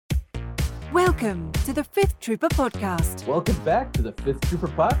Welcome to the Fifth Trooper Podcast. Welcome back to the Fifth Trooper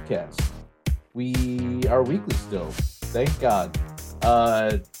Podcast. We are weekly still, thank God.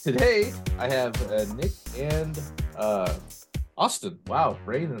 Today I have Nick and Austin. Wow,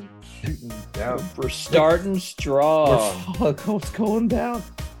 brain and shooting down. We're starting strong. What's going down?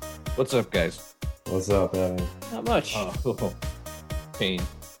 What's up, guys? What's up, Evan? Not much. Oh, pain.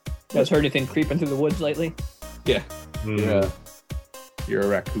 You guys heard anything creeping through the woods lately? Yeah. You're a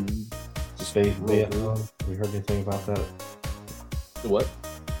raccoon. Space Vietnam. Have we heard anything about that? The what?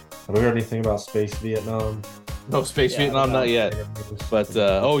 Have we heard anything about Space Vietnam? No, Space Vietnam, not yet. But,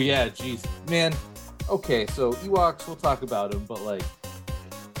 oh yeah, geez. Man, okay, so Ewoks, we'll talk about them, but like,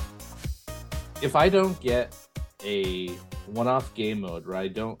 if I don't get a one-off game mode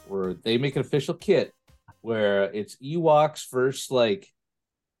where they make an official kit where it's Ewoks versus like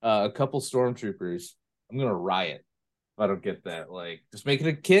a couple stormtroopers, I'm gonna riot if I don't get that. Like, just make it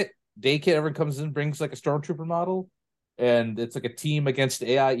a kit, day kit, everyone comes in, brings like a stormtrooper model, and it's like a team against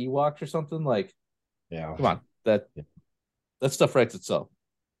AI Ewoks or something. Like, yeah, come on, that stuff writes itself.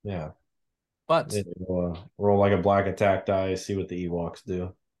 Yeah, but roll like a black attack die, see what the Ewoks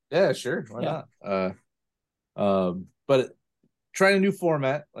do. Yeah, sure, why not? But trying a new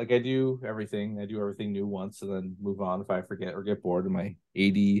format, like I do everything new once and then move on if I forget or get bored and my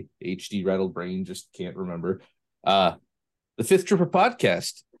ADHD rattled brain just can't remember. The Fifth Trooper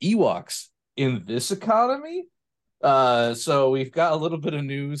Podcast, Ewoks in this economy. So we've got a little bit of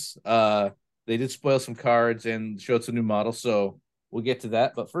news. They did spoil some cards and showed some new models, so we'll get to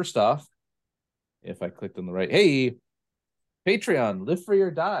that. But first off, if I clicked on the right, hey, Patreon, live free or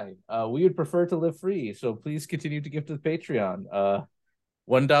die. We would prefer to live free, so please continue to give to the Patreon.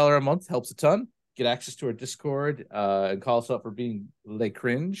 $1 a month helps a ton. Get access to our Discord and call us up for being like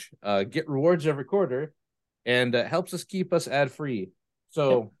cringe. Get rewards every quarter, and helps us keep us ad free.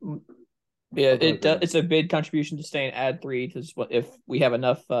 So yeah, it's a big contribution to staying ad free because if we have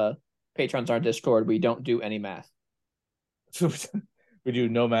enough patrons on our Discord, we don't do any math. We do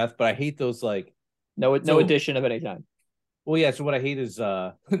no math, but I hate those like no addition of any kind. Well, yeah. So what I hate is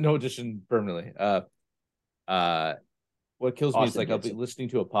no addition permanently. What kills me is like I'll be listening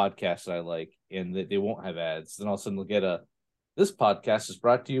to a podcast that I like, and they won't have ads. Then all of a sudden they'll get this podcast is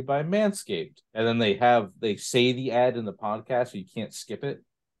brought to you by Manscaped, and then they say the ad in the podcast, so you can't skip it.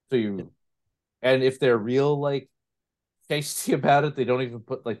 And if they're real like tasty about it, they don't even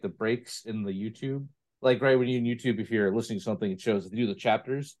put like the breaks in the YouTube. Like right when you're in YouTube, if you're listening to something, it shows they do the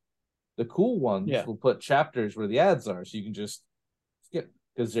chapters. The cool ones will put chapters where the ads are, so you can just skip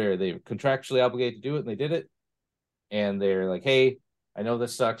because they're contractually obligated to do it, and they did it. And they're like, "Hey, I know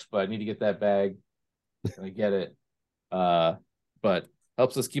this sucks, but I need to get that bag." And I get it, but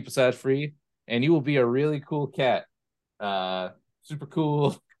helps us keep us ad free, and you will be a really cool cat. Super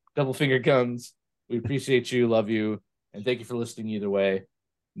cool, double finger guns. We appreciate you, love you, and thank you for listening. Either way,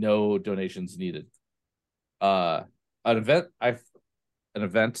 no donations needed.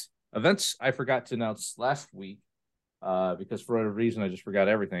 Events I forgot to announce last week because for whatever reason I just forgot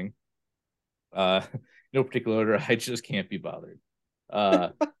everything. No particular order. I just can't be bothered.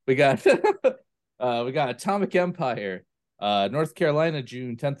 We got Atomic Empire, North Carolina,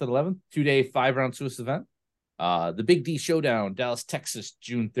 June 10th and 11th, 2-day 5-round Swiss event. The Big D Showdown, Dallas, Texas,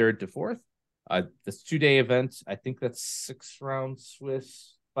 June 3rd to 4th. This 2-day event, I think that's 6-round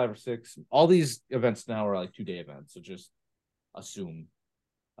Swiss, 5 or 6. All these events now are like 2-day events, so just assume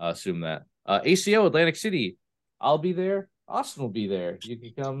that. ACO, Atlantic City, I'll be there. Austin will be there. You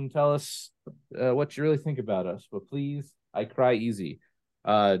can come tell us what you really think about us, but please, I cry easy.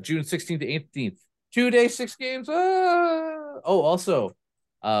 June 16th to 18th, 2-day 6 games. Also,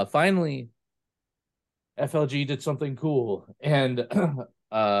 finally, FLG did something cool, and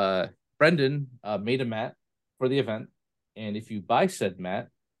Brendan made a mat for the event, and if you buy said mat,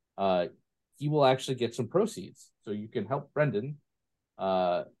 he will actually get some proceeds, so you can help Brendan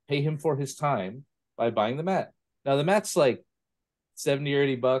pay him for his time by buying the mat. Now the mat's like $70 or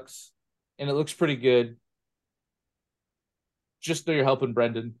 $80, and it looks pretty good. Just know you're helping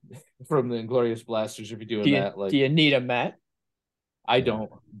Brendan from the Inglorious Blasters if you're doing that. Like, do you need a mat? I don't,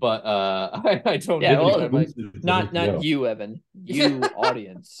 but I don't. Yeah, well, not you, Evan. You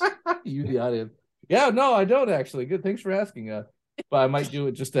audience. You the audience. Yeah, no, I don't actually. Good, thanks for asking. But I might do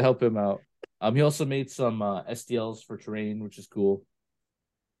it just to help him out. He also made some STLs for terrain, which is cool.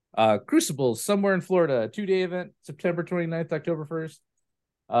 Crucibles somewhere in Florida, 2-day event, September 29th, October 1st.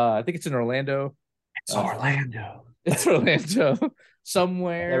 I think it's in Orlando. It's Orlando. It's Orlando.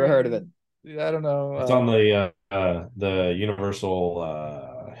 Somewhere. Never heard of it. I don't know. It's on the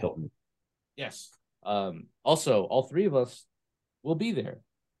Universal Hilton. Yes. Also, all three of us will be there.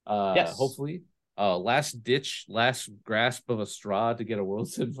 Yes. Hopefully. Last ditch, last grasp of a straw to get a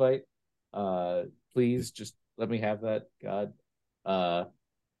World's invite. Please just let me have that, God.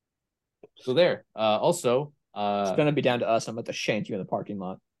 So there. Also, It's gonna be down to us. I'm about to shank you in the parking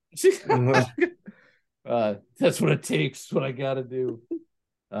lot. That's what it takes. What I gotta do.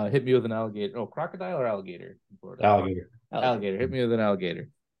 Hit me with an alligator. Oh, crocodile or alligator? Alligator. Hit me with an alligator.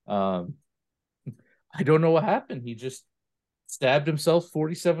 I don't know what happened. He just stabbed himself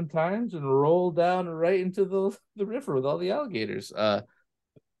 47 times and rolled down right into the river with all the alligators.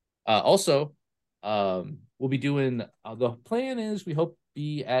 Also, we'll be doing. The plan is we hope to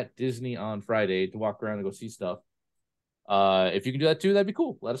be at Disney on Friday to walk around and go see stuff. If you can do that too, that'd be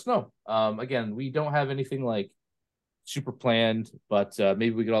cool. Let us know. Again, we don't have anything like super planned, but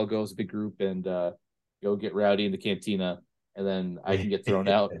maybe we could all go as a big group and go get rowdy in the cantina, and then I can get thrown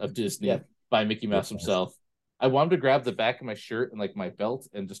out of Disney by Mickey Mouse himself. I wanted to grab the back of my shirt and like my belt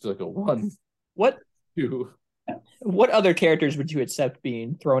and just do like a 1, What 2. What other characters would you accept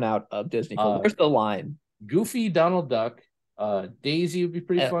being thrown out of Disney? Where's the line? Goofy, Donald Duck, Daisy would be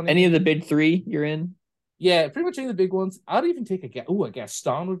pretty funny. Any of the big 3 you're in? Yeah, pretty much any of the big ones. I'd even take a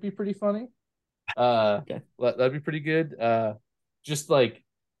Gaston would be pretty funny. Okay. That'd be pretty good. Just like,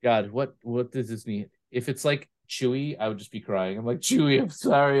 God, what does this mean? If it's like Chewy, I would just be crying. I'm like, Chewy, I'm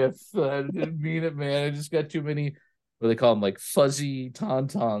sorry, I didn't mean it, man. I just got too many, what do they call them, like fuzzy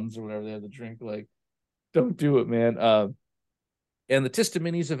tauntauns or whatever they have to drink. Like, don't do it, man. And the Tista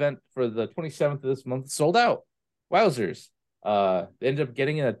Minis event for the 27th of this month sold out. Wowzers. They ended up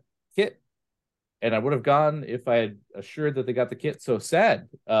getting a kit, and I would have gone if I had assured that they got the kit. So sad.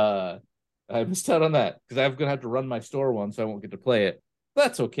 I missed out on that because I'm gonna have to run my store one, so I won't get to play it.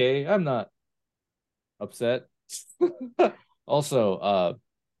 That's okay. I'm not upset. Also,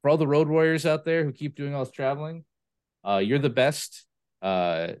 for all the road warriors out there who keep doing all this traveling, you're the best.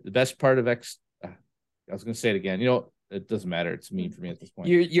 The best part of I was gonna say it again. You know, it doesn't matter. It's mean for me at this point.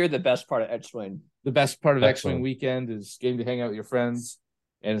 You're the best part of X-Wing. The best part of X-Wing weekend is getting to hang out with your friends,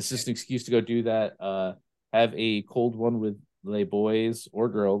 and it's just an excuse to go do that. Have a cold one with the boys or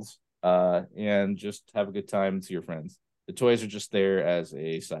girls, and just have a good time and see your friends. The toys are just there as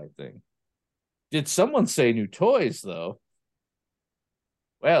a side thing. Did someone say new toys though?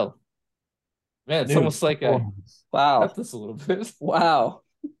 Well, man, it's almost like I got this a little bit. Wow.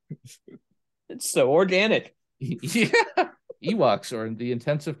 It's so organic. Yeah. Ewoks or the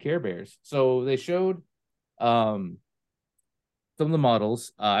intensive Care Bears. So they showed some of the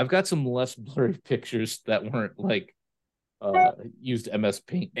models. I've got some less blurry pictures that weren't like used MS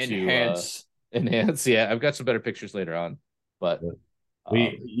Paint enhance. Yeah, I've got some better pictures later on, but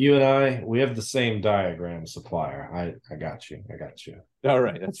you and I, we have the same diagram supplier. I got you. All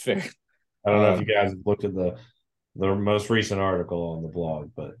right, that's fair. I don't know if you guys looked at the most recent article on the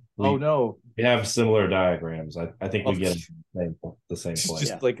blog, but we have similar diagrams. I think we get the same it's place.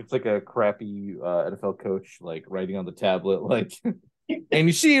 Just like it's like a crappy NFL coach like writing on the tablet, like, and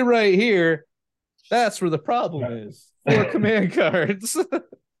you see right here, that's where the problem is. 4 command cards.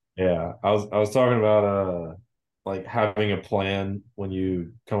 Yeah, I was talking about like having a plan when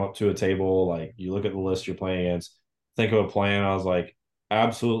you come up to a table. Like you look at the list you're playing against, think of a plan. I was like,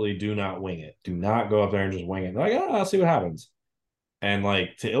 absolutely do not wing it. Do not go up there and just wing it. Like, I'll see what happens. And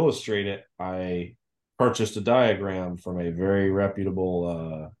like to illustrate it, I purchased a diagram from a very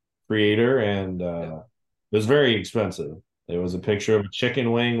reputable creator, and it was very expensive. It was a picture of a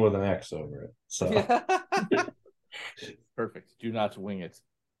chicken wing with an X over it. So perfect. Do not wing it.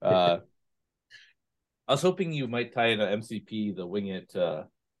 I was hoping you might tie in a MCP, the wing it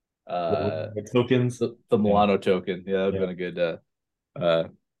tokens, the Milano token. Yeah, that would have been a good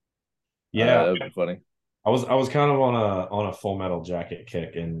that would be funny. I was kind of on a Full Metal Jacket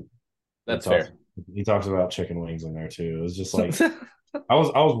kick, and that's fair. He talks about chicken wings in there too. It was just like I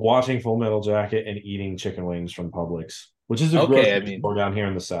was watching Full Metal Jacket and eating chicken wings from Publix, which is a grocery store down here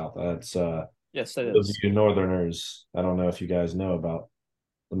in the South. That's yes, it those is. of you Northerners, I don't know if you guys know about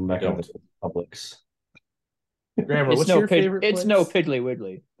the Mecca of Publix. Grammar, what's your favorite place? It's no Piggly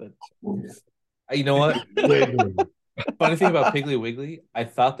Wiggly, but you know what? Funny thing about Piggly Wiggly, I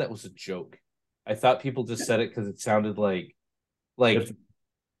thought that was a joke. I thought people just said it because it sounded like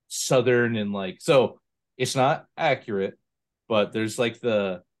Southern and like, so it's not accurate, but there's like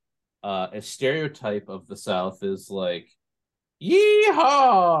the a stereotype of the South is like,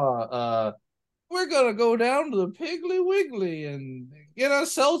 yeehaw, we're gonna go down to the Piggly Wiggly and get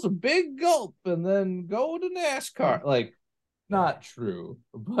ourselves a big gulp and then go to NASCAR. Like, not true,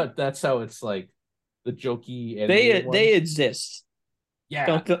 but that's how it's like the jokey. They exist. Yeah,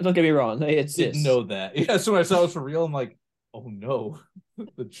 don't get me wrong. They exist. Didn't know that. Yeah, so when I saw it was for real, I'm like, Oh no,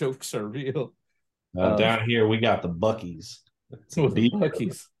 the jokes are real. Down here, we got the Buckies. It's a With the beaver.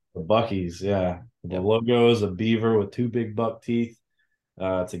 Buckies. The Buckies, yeah. The Yep. logo is a beaver with two big buck teeth.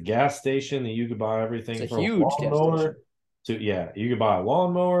 It's a gas station that you could buy everything It's a from huge gas lawnmower to you could buy a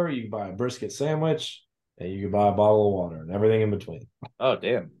lawnmower, you could buy a brisket sandwich, and you could buy a bottle of water and everything in between. Oh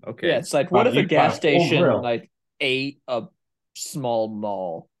damn. Okay. Yeah, it's like what if You a can buy gas a full station grill. like ate a small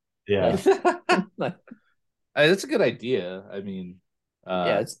mall? Yeah. Like, That's a good idea. I mean,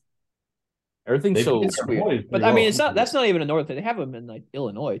 yeah, it's everything's so. it's weird. But I mean, it's not. That's not even a north thing. They have them in like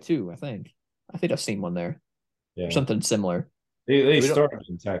Illinois too. I think I've seen one there Yeah. or something similar. They started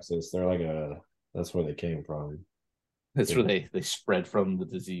in Texas. They're like that's where they came from. That's where they spread from the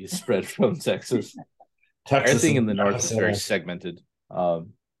disease, spread from Texas. Texas Everything in the north is very segmented.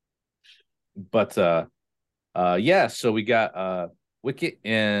 Yeah, so we got Wicket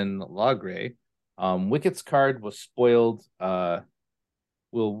and Logray. Wicket's card was spoiled.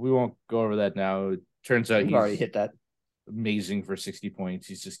 We won't go over that now. It turns out We've he's already hit that. amazing for 60 points.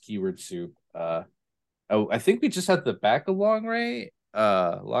 He's just keyword soup. I think we just had the back of Logray,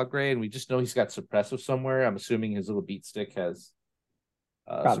 and we just know he's got suppressive somewhere. I'm assuming his little beat stick has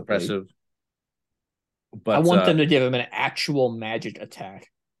suppressive. But I want them to give him an actual magic attack.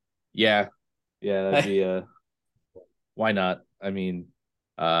 Yeah, that'd be why not? I mean,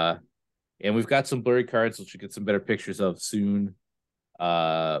 and we've got some blurry cards, which we get some better pictures of soon.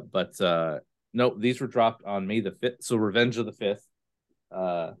 No, these were dropped on May the 5th. So Revenge of the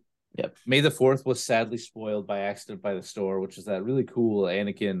 5th. Yep. May the 4th was sadly spoiled by accident by the store, which is that really cool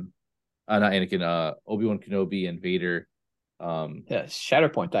Obi-Wan Kenobi and Vader. Yeah,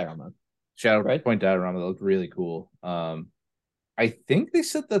 Shatterpoint diorama. Shatterpoint diorama that looked really cool. I think they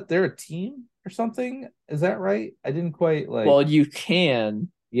said that they're a team or something. Is that right? I didn't quite like. Well, you can.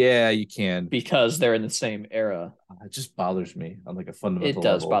 Yeah, you can because they're in the same era. It just bothers me on like a fundamental. It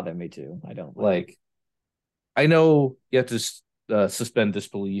does level. bother me too. I don't like. I know you have to suspend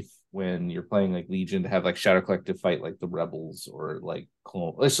disbelief when you're playing like Legion to have like Shadow Collective fight like the Rebels or like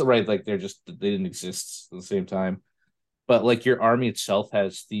Clone. It's right, like they didn't exist at the same time. But like your army itself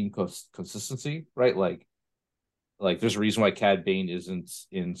has theme consistency, right? Like there's a reason why Cad Bane isn't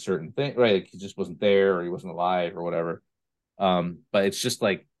in certain things, right? Like he just wasn't there or he wasn't alive or whatever. But it's just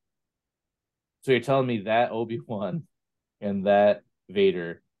like, so you're telling me that Obi-Wan and that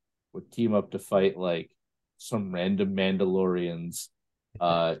Vader would team up to fight like some random Mandalorians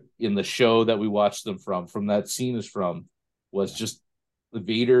in the show that we watched them from that scene is from, was just the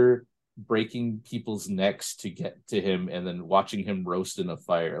Vader breaking people's necks to get to him and then watching him roast in a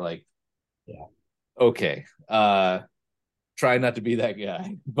fire. Like, yeah, okay, try not to be that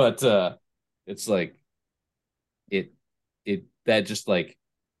guy, but it's like it that just like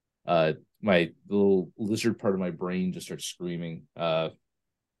my little lizard part of my brain just starts screaming. But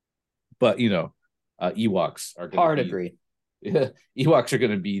you know, Ewoks are hard agree. Yeah, Ewoks are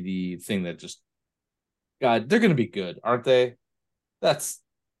going to be the thing that just, God, they're going to be good, aren't they? They're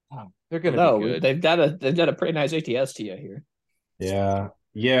going to be good. They've got a pretty nice ATS to you here. Yeah.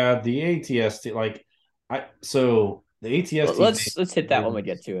 The ATS like the ATS. Let's hit that when we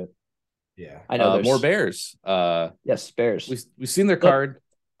get to it. Yeah, I know more bears. Yes, bears. We've seen their card.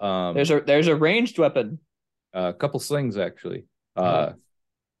 There's a ranged weapon. A couple slings actually.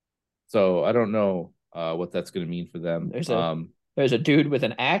 So I don't know what that's going to mean for them. There's a dude with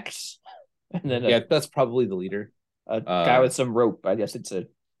an axe, and then that's probably the leader. A guy with some rope. I guess it's a.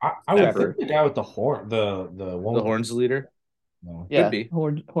 I would think the guy with the horn, the one. The horn's the leader. No. Yeah, could be.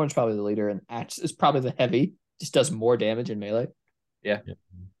 Horn's probably the leader, and axe is probably the heavy. Just does more damage in melee. Yeah.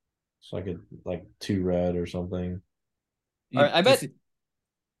 It's like 2 red or something. I bet.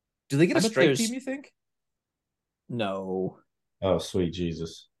 Do they get a strike team? You think? No. Oh, sweet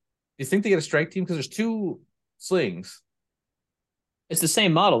Jesus! Do you think they get a strike team because there's 2 slings? It's the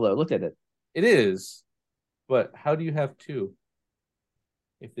same model though. Look at it. It is, but how do you have 2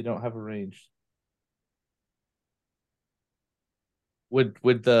 if they don't have a range?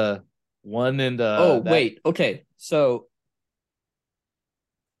 Would the one and wait, okay, so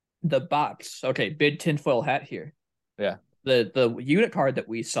the box, okay, big tinfoil hat here. Yeah, the unit card that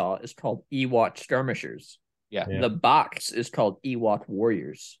we saw is called Ewok Skirmishers. Yeah. The box is called Ewok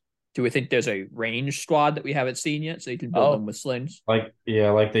Warriors. Do we think there's a range squad that we haven't seen yet, so you can build them with slings? Like they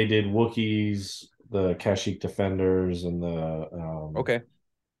did Wookiees, the Kashyyyk Defenders, and the okay.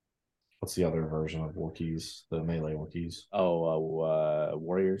 What's the other version of Wookiees? The melee Wookiees.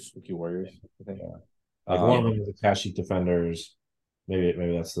 Warriors, Wookiee Warriors. I think. Yeah. Like one of them is the Kashyyyk Defenders.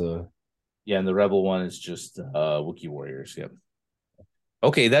 Maybe that's the. Yeah, and the Rebel one is just Wookiee Warriors. Yep.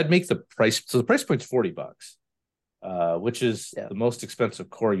 Okay, that makes the price. So the price point's $40. which is the most expensive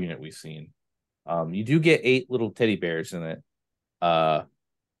core unit we've seen. You do get 8 little teddy bears in it.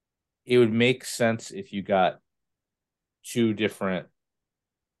 It would make sense if you got 2 different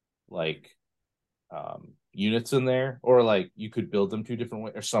like units in there, or like you could build them 2 different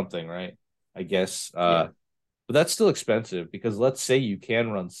ways or something, right? I guess. But that's still expensive because let's say you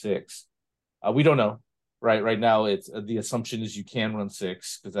can run 6. We don't know. Right now, it's the assumption is you can run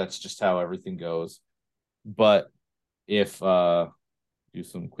 6 because that's just how everything goes. But if do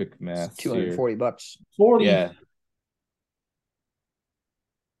some quick math, $240. 40. Yeah.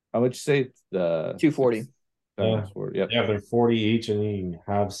 How much you say? The 240. Yeah. Yep. Yeah, they're 40 each, and you can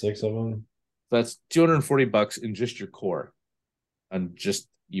have 6 of them. So that's $240 in just your core, on just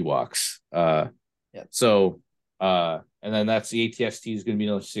Ewoks. So and then that's the ATST is going to be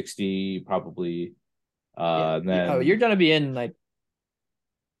another 60 probably. And then you're going to be in like,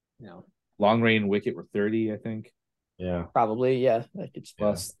 long range wicket were 30, I think. Yeah, probably. Yeah, like it's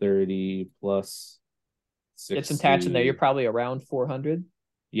plus 30 plus 60. Get some tats in there. You're probably around 400.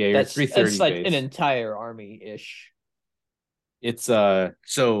 Yeah, you're 330. That's like an entire army ish. It's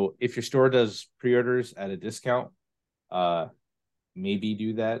so if your store does pre-orders at a discount, maybe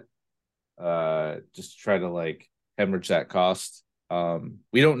do that. Just to try to like hemorrhage that cost.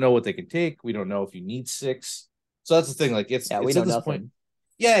 We don't know what they can take. We don't know if you need 6. So that's the thing. Like it's we know at this nothing. point.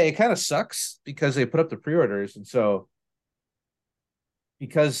 Yeah, it kind of sucks because they put up the pre-orders, and so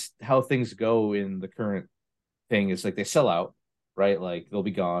because how things go in the current thing is like they sell out, right? Like they'll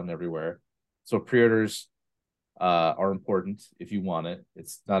be gone everywhere. So pre-orders are important if you want it.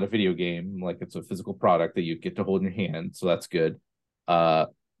 It's not a video game, like it's a physical product that you get to hold in your hand, so that's good.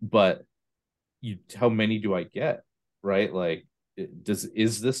 But how many do I get? Right? Like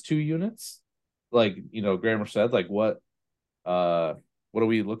is this 2 units? Like, Grammar said, like what are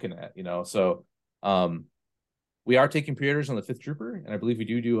we looking at? So we are taking pre-orders on the Fifth Trooper, and I believe we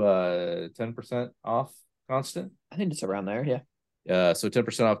do a 10% off constant. I think it's around there, yeah. So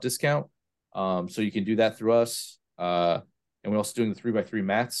 10% off discount. So you can do that through us. And we're also doing the 3x3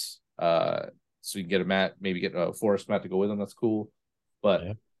 mats. So you can get a mat, maybe get a forest mat to go with them. That's cool.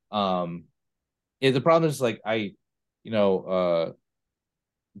 But the problem is like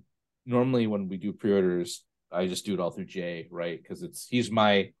normally when we do pre-orders, I just do it all through Jay, right? Because he's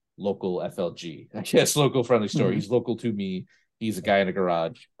my local FLG, I guess, local friendly store. Mm-hmm. He's local to me. He's a guy in a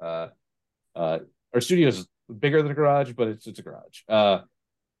garage. Our studio is bigger than a garage, but it's a garage.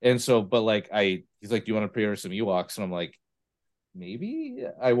 And so, but like he's like, do you want to pre-order some Ewoks? And I'm like, maybe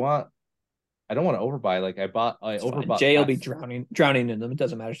I don't want to overbuy. Like I overbought. Jay will be drowning in them. It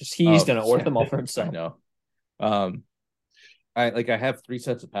doesn't matter. Just he's gonna order them all for himself. I know. I have 3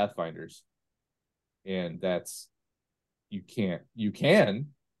 sets of Pathfinders, and that's you can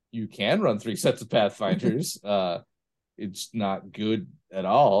run 3 sets of Pathfinders. It's not good at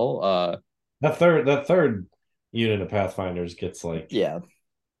all. That third unit of Pathfinders gets like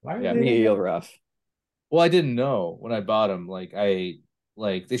real rough. Well, I didn't know when I bought them. Like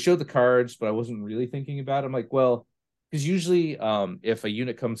they showed the cards, but I wasn't really thinking about it. I'm like, well, because usually if a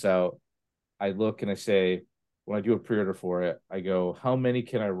unit comes out, I look and I say, when I do a pre-order for it, I go, how many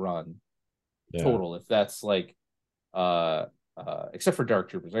can I run total? If that's like except for Dark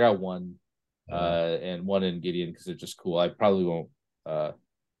Troopers, I got 1 and 1 in Gideon because they're just cool. I probably won't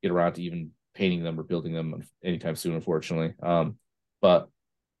get around to even painting them or building them anytime soon, unfortunately. But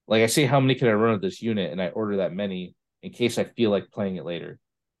like I say, how many can I run with this unit, and I order that many in case I feel like playing it later.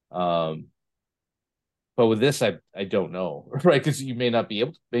 But with this, I don't know, right? Because you may not be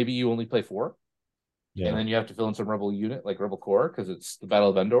able to. Maybe you only play 4, and then you have to fill in some Rebel unit, like Rebel Core, because it's the Battle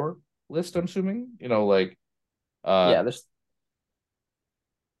of Endor list. I'm assuming,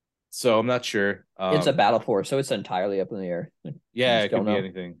 So I'm not sure. It's a battle force, so it's entirely up in the air. Yeah, it could be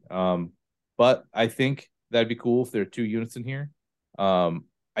anything. But I think that'd be cool if there are 2 units in here.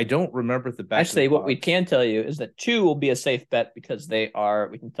 I don't remember if the back. Actually, what we can tell you is that 2 will be a safe bet because they are.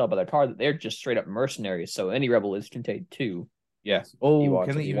 We can tell by their card that they're just straight up mercenaries. So any rebel list can take 2. Yes. Oh,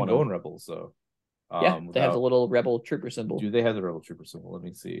 can they even go in rebels? So they have the little rebel trooper symbol. Do they have the rebel trooper symbol? Let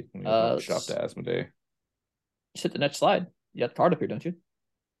me see. Let me shop to Asmodee. Just hit the next slide. You got the card up here, don't you?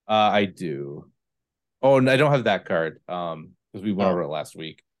 I do. Oh, and I don't have that card. Because we went over it last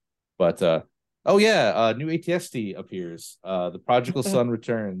week. But new ATST appears. The Prodigal Son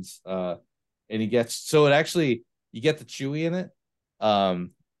returns. And he gets you get the Chewie in it.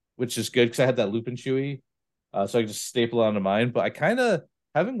 Which is good because I had that Lupin Chewie. So I can just staple it onto mine. But I kind of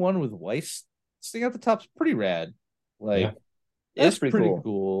having one with Weiss sticking out the top's pretty rad. Like it's pretty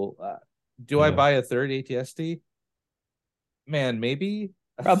cool. Do I buy a third ATST? Man, maybe.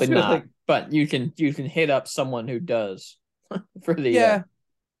 Probably feel not, like- but you can hit up someone who does for the yeah,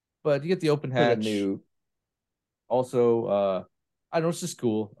 but you get the open for the hatch. new. Also, I don't know, it's just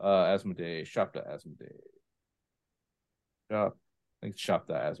cool. Asmodee, shop.asmodee. Shop. I think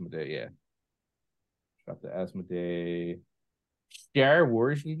shop.asmodee, yeah. Shop.asmodee. Star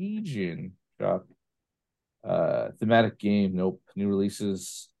Wars Legion. Shop. Thematic game, nope. New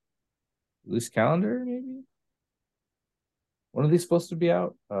releases. Release calendar, maybe? When are they supposed to be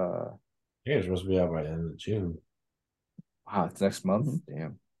out? Yeah, it's supposed to be out by the end of June. Wow, it's next month.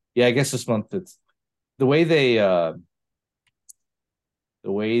 Damn. Yeah, I guess this month it's the way they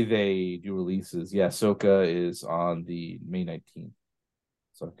do releases. Yeah, Ahsoka is on the May 19th.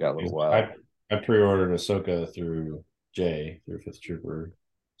 So I've got a little while. I pre-ordered Ahsoka through Fifth Trooper.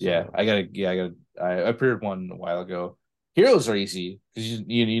 So. Yeah, I pre-ordered one a while ago. Heroes are easy because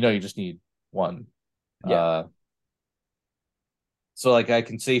you just need one. Yeah. So like I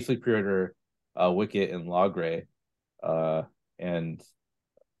can safely pre-order Wicket and Logray. And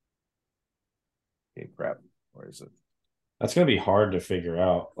okay, crap. Where is it? That's gonna be hard to figure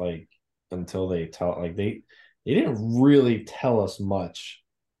out, like, until they tell, like, they didn't really tell us much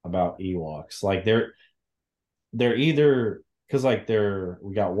about Ewoks. Like they're either, because like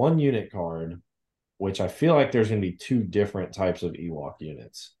we got one unit card, which I feel like there's gonna be two different types of Ewok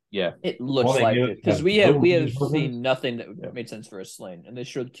units. Yeah, It looks they like do it because have we have versions. seen nothing that made sense for a Slain, and they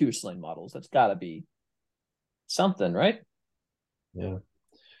showed 2 Slain models. That's got to be something, right? Yeah,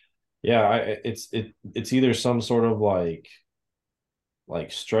 it's either some sort of like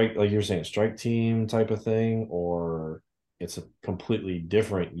strike, like you're saying, strike team type of thing, or it's a completely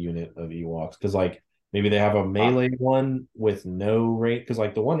different unit of Ewoks. Because like maybe they have a melee one with no range, because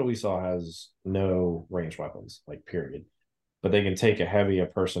like the one that we saw has no ranged weapons, like period. But they can take a heavy, a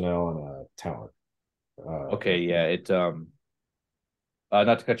personnel, and a talent. okay, yeah. It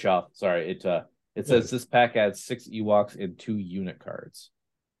not to cut you off. Sorry. It says this pack adds 6 Ewoks and 2 unit cards.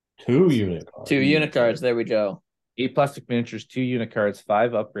 2 unit cards. 2 unit cards. There we go. 8 plastic miniatures, 2 unit cards,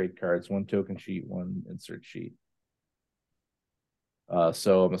 5 upgrade cards, 1 token sheet, 1 insert sheet.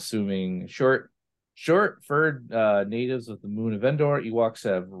 So I'm assuming short furred natives of the moon of Endor, Ewoks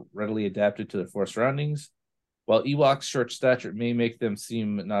have readily adapted to their forest surroundings. While Ewoks' short stature may make them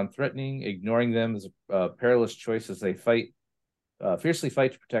seem non-threatening, ignoring them is a perilous choice as they fiercely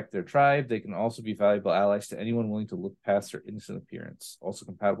fight to protect their tribe. They can also be valuable allies to anyone willing to look past their innocent appearance. Also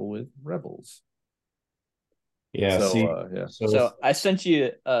compatible with rebels. Yeah. Yeah. So I sent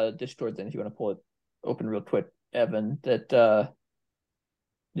you a Discord then if you want to pull it open real quick, Evan. That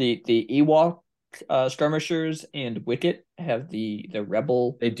the Ewok skirmishers and Wicket have the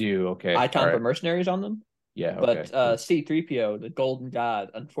rebel. They do. Okay. Icon right. for mercenaries on them. Yeah. Okay. But C-3PO, the Golden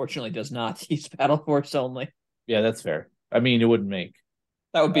God, unfortunately does not. He's Battle Force only. Yeah, that's fair. I mean, it wouldn't make.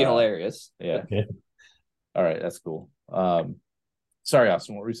 That would be hilarious. Yeah. All right, that's cool. Sorry,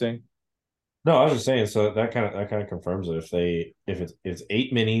 Austin, what were you saying? No, I was just saying. So that kind of confirms it. If it's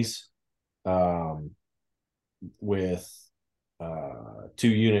 8 minis, with 2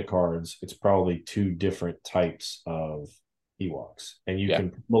 unit cards, it's probably 2 different types of Ewoks, and you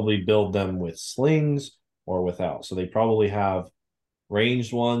can probably build them with slings or without. So they probably have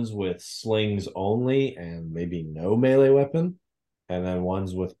ranged ones with slings only and maybe no melee weapon, and then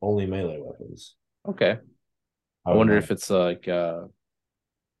ones with only melee weapons. Okay. I wonder if it's like I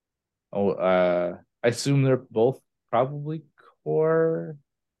assume they're both probably core.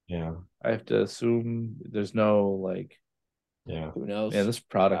 Yeah. I have to assume there's no like who knows? Yeah, this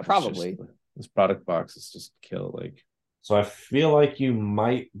product probably this product box is just kill like. So I feel like you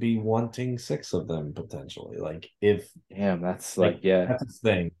might be wanting 6 of them potentially. Like if that's that's the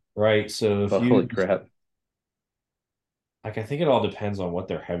thing, right? So if holy crap. Like I think it all depends on what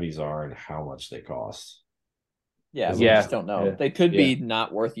their heavies are and how much they cost. Yeah, we just don't know. They could be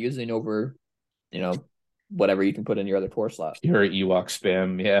not worth using over, whatever you can put in your other core slot. Pure Ewok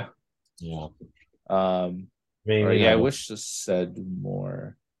spam, yeah. Yeah. I wish this said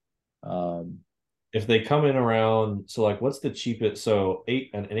more. If they come in around, so like what's the cheapest? So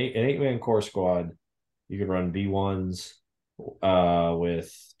an 8-man core squad, you could run B1s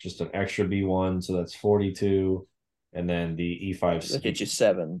with just an extra B1, so that's 42, and then the E5 would get you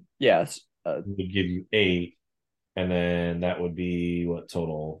 7. Yes. Would give you 8. And then that would be what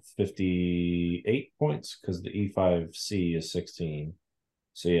total 58 points because the E5C is 16.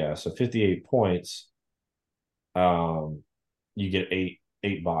 So yeah, so 58 points. You get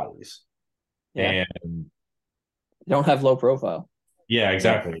eight bodies. Yeah. And don't have low profile. Yeah,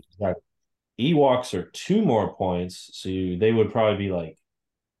 exactly. Ewoks are 2 more points, so they would probably be like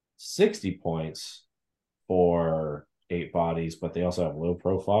 60 points for 8 bodies, but they also have low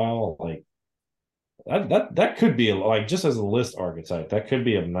profile. Like that could be like, just as a list archetype, that could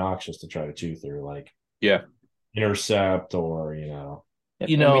be obnoxious to try to chew through. Like Yeah. intercept, or Yep, You and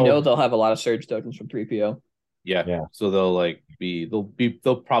we know- know they'll have a lot of surge tokens from 3PO. Yeah. Yeah. So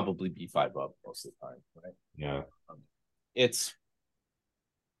they'll probably be 5 up most of the time, right? yeah. It's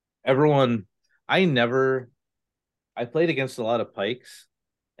everyone. I played against a lot of pikes,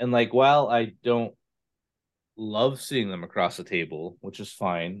 and like while I don't love seeing them across the table, which is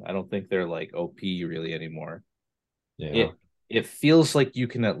fine, I don't think they're like OP really anymore. Yeah. It feels like you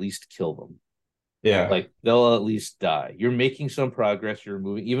can at least kill them. Yeah. Like they'll at least die. You're making some progress. You're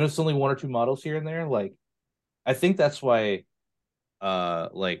moving, even if it's only 1 or 2 models here and there. Like I think that's why,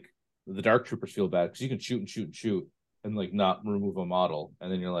 like the Dark Troopers feel bad because you can shoot and shoot and shoot and like not remove a model,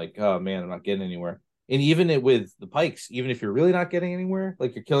 and then you're like, oh man, I'm not getting anywhere. And even with the pikes, even if you're really not getting anywhere,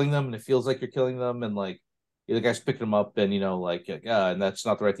 like you're killing them and it feels like you're killing them, and like the guy's picking them up, and and that's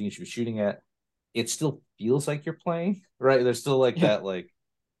not the right thing you should be shooting at. It still feels like you're playing, right? There's still like that, like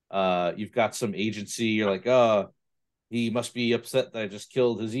you've got some agency. You're like, oh, he must be upset that I just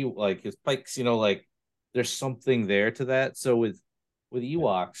killed his pikes, like there's something there to that. So with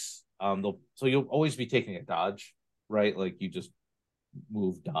Ewoks, so you'll always be taking a dodge, right? Like you just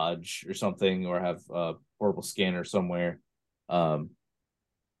move dodge or something, or have a portable scanner somewhere. So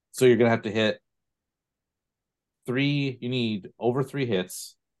you're gonna have to hit 3. You need over 3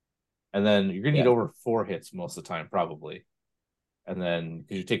 hits, and then you're gonna need over 4 hits most of the time, probably. And then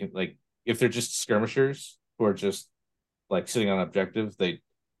because you're taking, like, if they're just skirmishers who are just like sitting on objective, they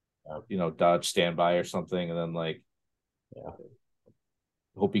dodge standby or something, and then like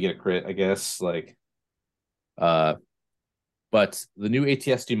hope you get a crit, I guess. Like but the new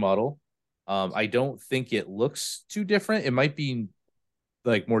ATSD model, I don't think it looks too different. It might be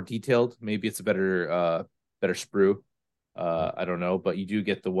like more detailed. Maybe it's a better sprue. I don't know, but you do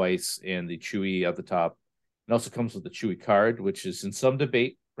get the Weiss and the Chewie at the top. It also comes with the Chewie card, which is in some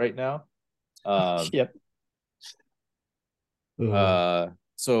debate right now. Yep.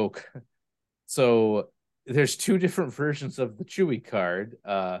 So there's 2 different versions of the Chewie card.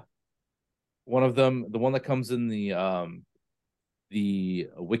 One of them, the one that comes in the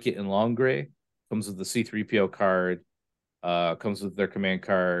Wicket and Long Gray, comes with the C3PO card, comes with their command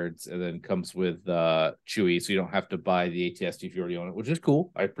cards, and then comes with Chewie, so you don't have to buy the ATSD if you already own it, which is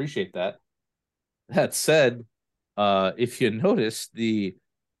cool. I appreciate that. That said, if you notice, the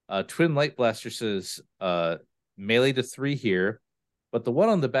Twin Light Blaster says melee to 3 here, but the one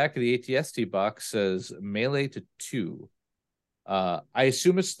on the back of the ATST box says melee to 2. I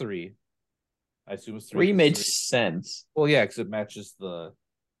assume it's 3. 3 made sense. Well, yeah, because it matches the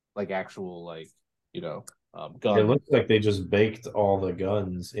actual gun. It looks like they just baked all the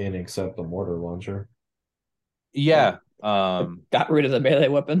guns in except the mortar launcher. Yeah. Got rid of the melee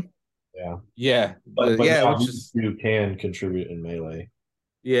weapon. Yeah. Yeah. But yeah, now which is, you can contribute in melee.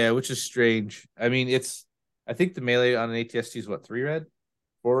 yeah, which is strange. I mean, I think the melee on an ATST is what, 3 red?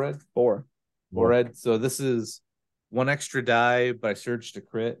 4 red? 4 red. So this is 1 extra die, but I surged to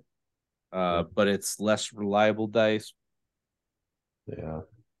crit. But it's less reliable dice. Yeah.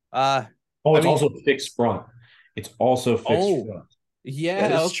 It's also fixed front. It's also fixed front.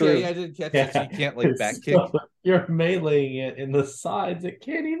 Yeah, okay. True. I didn't catch it. So you can't back kick. You're meleeing it in the sides. It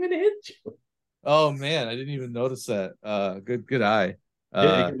can't even hit you. Oh man, I didn't even notice that. Good eye.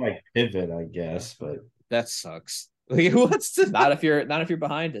 It can pivot, I guess, but that sucks. Like, what's the not if you're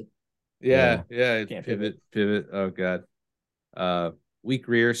behind it. Yeah. Can't Pivot. Oh god. Weak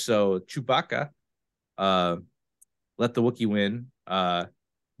rear, so Chewbacca. Let the Wookiee win. 11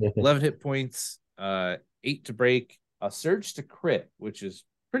 hit points, 8 to break, a surge to crit, which is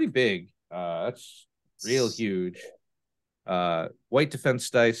pretty big. That's real huge. White defense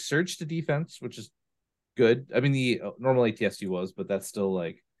dice, surge to defense, which is good. I mean, the normal ATSD was, but that's still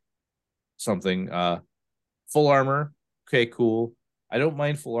like something. Full armor, okay, cool. I don't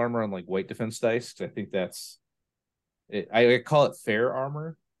mind full armor on like white defense dice. I think that's it. I call it fair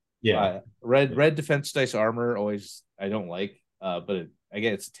armor. yeah. Red defense dice armor always I don't like. But I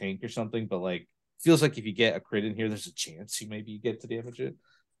get it's a tank or something. But like feels like if you get a crit in here, there's a chance you get to damage it.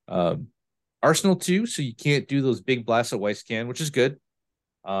 Arsenal 2, so you can't do those big blasts that Weiss can, which is good.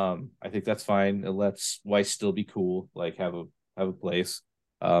 I think that's fine. It lets Weiss still be cool, like have a place.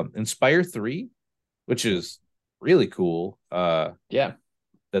 Inspire 3, which is really cool.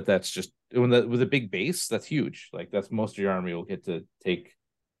 That's just with a big base, that's huge. Like that's most of your army will get to take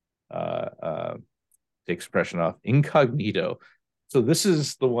suppression off. Incognito. So this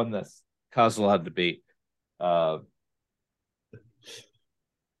is the one that's caused a lot of debate.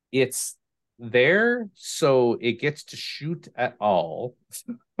 It's there so it gets to shoot at all.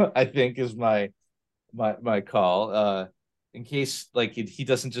 I think is my call. In case like he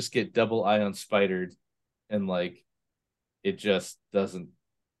doesn't just get double ion spidered and like it just doesn't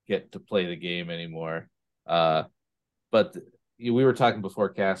get to play the game anymore. But we were talking before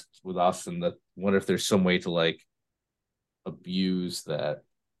cast with Austin that wonder if there's some way to like abuse that.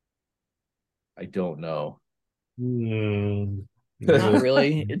 I don't know. Not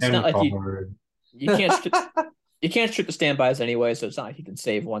really. It's not like you can't shoot the standbys anyway, so it's not like you can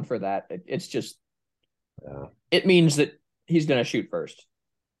save one for that. It's just it means that he's gonna shoot first.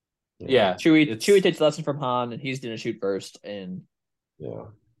 Yeah, Chewie takes a lesson from Han, and he's gonna shoot first. And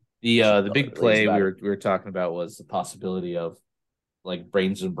the big play we were talking about was the possibility of like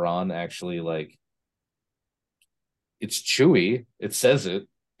Brains and Brawn actually like it's Chewie. It says it.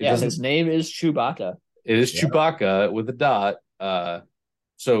 His name is Chewbacca. It is Chewbacca with a dot.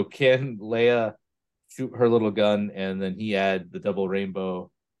 So can Leia shoot her little gun and then he add the double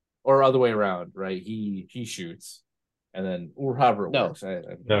rainbow, or other way around, right? He shoots, and then or however it works.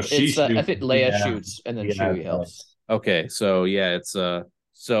 No, she shoots. I think Leia shoots and then Chewie helps. Okay, so yeah, it's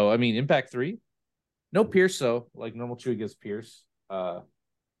so I mean, Impact 3, no Pierce, so like normal Chewie gets Pierce.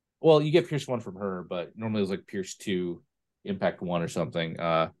 Well, you get Pierce 1 from her, but normally it was like Pierce 2, Impact 1 or something.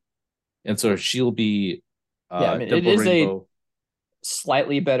 And so she'll be it is rainbow. A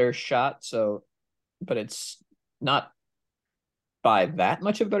slightly better shot, so but it's not by that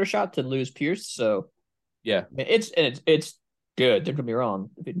much of a better shot to lose Pierce. So yeah, I mean, it's good. Don't get me wrong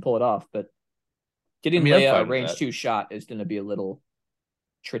if you can pull it off, but getting Leia a range 2 shot is going to be a little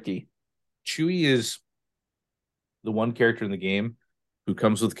tricky. Chewie is the one character in the game who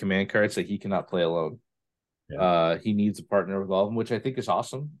comes with command cards that he cannot play alone. Yeah. He needs a partner with all of them, which I think is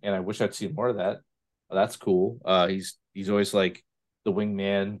awesome, and I wish I'd seen more of that. That's cool. He's always like the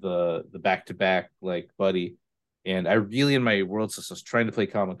wingman, the back-to-back like buddy. And I really, in my world system, was trying to play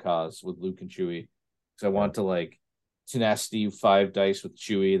Common Cause with Luke and Chewie because I want to like tenacity 5 dice with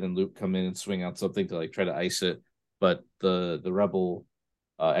Chewie, and then Luke come in and swing on something to like try to ice it. But the Rebel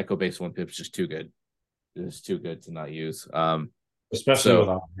Echo Base 1 pip is just too good. It's too good to not use. Especially with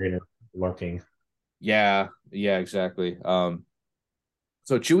Operator lurking. Yeah, exactly. So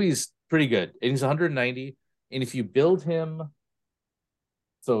Chewie's pretty good, and he's 190. And if you build him,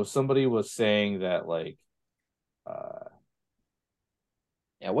 so somebody was saying that like,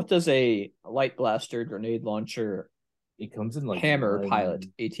 what does a light blaster grenade launcher? It comes in like hammer pilot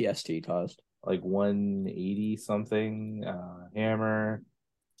ATST cost like 180 something. Hammer,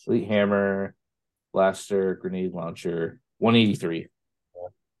 elite hammer, blaster, grenade launcher, 183.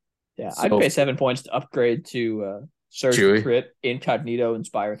 Yeah, so, I'd pay 7 points to upgrade to Surge Crit, Incognito,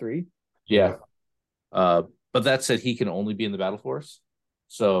 Inspire 3. Yeah. But that said, he can only be in the Battle Force.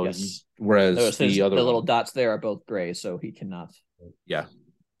 So, yes. Whereas the little dots there are both gray, so he cannot. Yeah.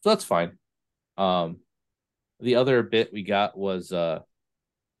 So that's fine. The other bit we got was so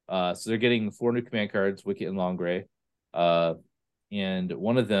they're getting 4 new command cards, Wicket and Long Gray. And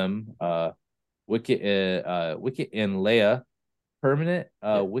one of them, Wicket and Leia. Permanent.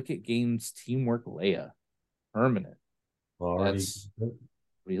 Wicket gains teamwork Leia. Permanent. That's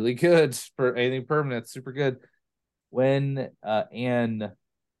really good for anything permanent. Super good. When an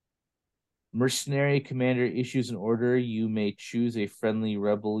mercenary commander issues an order, you may choose a friendly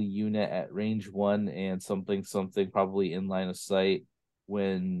rebel unit at range 1 and something, probably in line of sight.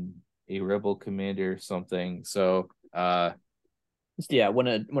 When a rebel commander something. So when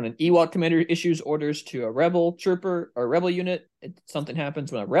an Ewok commander issues orders to a rebel trooper or rebel unit, something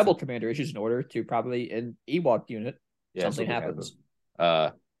happens. When a rebel commander issues an order to probably an Ewok unit, something happens.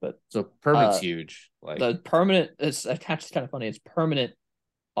 But so permanent's huge. Like the permanent is attached. Kind of funny. It's permanent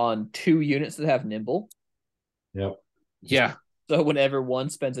on 2 units that have nimble. Yep. Yeah. So whenever one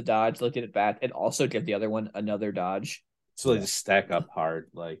spends a dodge, look at it back, and also give the other one another dodge. So they just stack up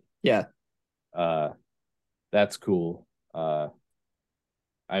hard. Like that's cool.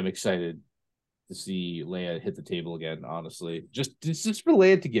 I'm excited to see Leia hit the table again, honestly. Just for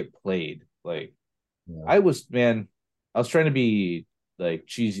Leia to get played. Like I was trying to be like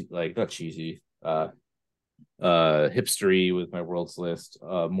cheesy, like not cheesy, hipstery with my worlds list,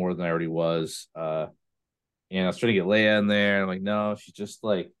 more than I already was. And I was trying to get Leia in there, and I'm like, no, she's just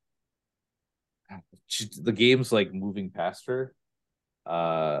like the game's like moving past her.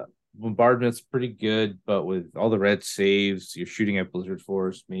 Bombardment's pretty good, but with all the red saves, you're shooting at Blizzard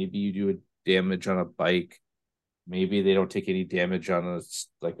Force. Maybe you do a damage on a bike. Maybe they don't take any damage on a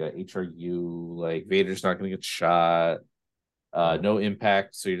HRU. Like Vader's not going to get shot. No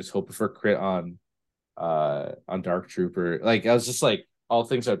impact, so you're just hoping for a crit on Dark Trooper. Like I was just like all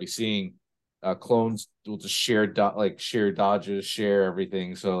things I'd be seeing, clones will just share dodges, share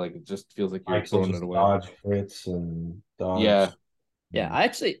everything. So like it just feels like you're Mike's will throwing just it away. dodge crits and dodge. Yeah. Yeah, I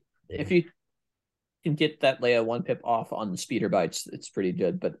actually, if you can get that Leia 1-pip off on the speeder bites, it's pretty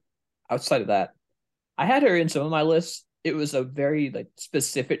good. But outside of that, I had her in some of my lists. It was a very like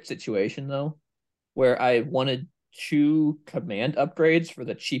specific situation though, where I wanted 2 command upgrades for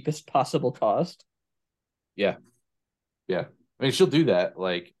the cheapest possible cost. Yeah. I mean, she'll do that.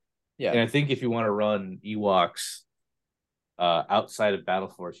 Like, Yeah, and I think if you want to run Ewoks outside of Battle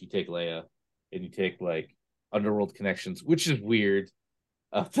Force, you take Leia and you take like Underworld Connections, which is weird.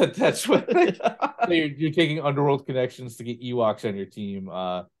 That's what you're taking Underworld Connections to get Ewoks on your team.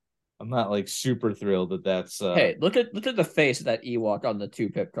 I'm not like super thrilled that that's. Hey, look at the face of that Ewok on the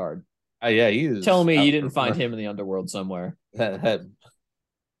 2-pip card. Yeah, he is. Tell me you didn't find him in the underworld somewhere. That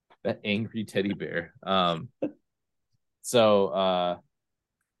angry teddy bear. So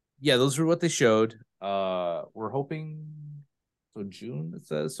yeah, those are what they showed. We're hoping so June it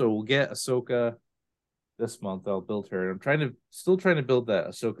says. So we'll get Ahsoka this month. I'll build her. I'm still trying to build that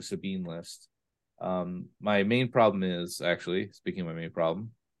Ahsoka Sabine list. My main problem is actually speaking of my main problem.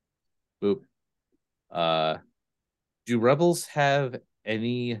 Boop. Do Rebels have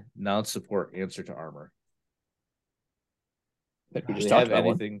any non-support answer to armor? But we Do just they talked have about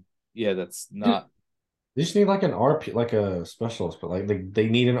anything? One. Yeah, that's not. They just need like an RP, like a specialist, but like they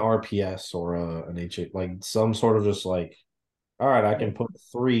need an RPS or an H, like some sort of just like, all right, I can put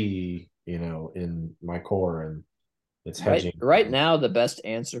 3, in my core and it's hedging. Right now, the best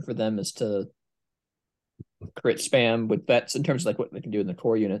answer for them is to crit spam with vets in terms of like what they can do in the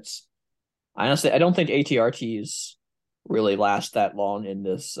core units. Honestly, I don't think ATRTs really last that long in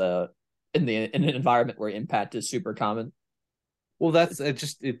this in an environment where impact is super common. Well,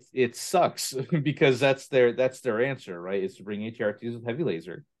 it sucks because that's their answer, right? Is to bring ATRTs with heavy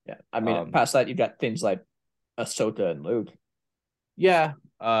laser. Yeah, I mean, past that, you've got things like Ahsoka and Luke. Yeah,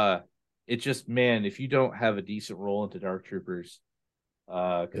 it just man, if you don't have a decent roll into Dark Troopers,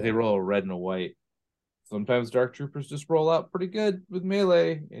 because they roll a red and a white, sometimes Dark Troopers just roll out pretty good with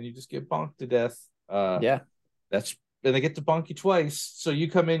melee, and you just get bonked to death. Yeah, and they get to bonk you twice. So you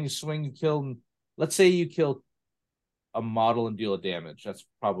come in, you swing, you kill, and let's say you kill a model and deal a damage. That's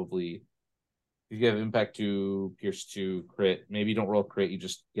probably if you have impact 2, pierce 2, crit. Maybe you don't roll crit, you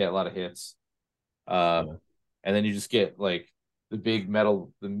just get a lot of hits. And then you just get like the big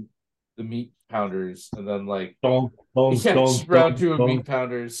metal, the meat pounders, and then like round 2 of meat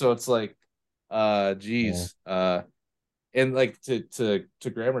pounders. So it's like, geez. Yeah. And like to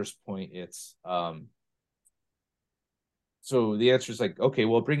Grammar's point, it's so the answer is like, okay,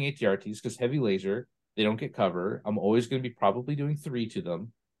 well, bring ATRTs because heavy laser. They don't get cover. I'm always going to be probably doing 3 to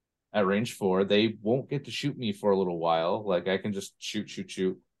them at range 4. They won't get to shoot me for a little while. Like I can just shoot.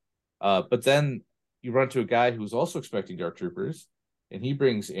 But then you run to a guy who's also expecting Dark Troopers, and he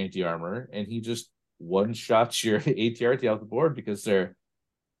brings anti-armor, and he just one-shots your ATRT off the board because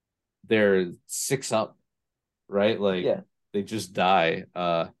they're 6 up, right? Like they just die.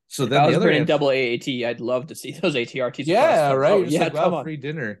 So then if I was the other bringing double AAT, I'd love to see those ATRTs. Yeah, right. Oh, yeah, come on, free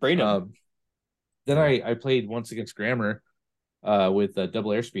dinner. Bring them. Then I played once against Grammar with a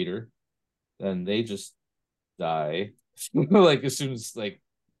double airspeeder. Then they just die like as soon as like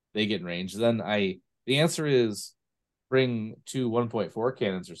they get in range. Then the answer is bring 2 1.4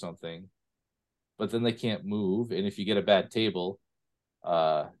 cannons or something, but then they can't move, and if you get a bad table,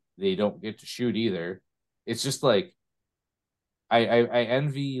 they don't get to shoot either. It's just like I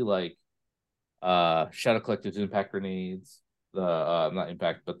envy like Shadow Collective's impact grenades, the not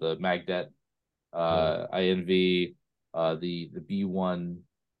impact but the magdet. I envy the B1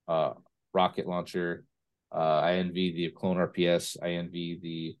 rocket launcher. I envy the clone RPS. I envy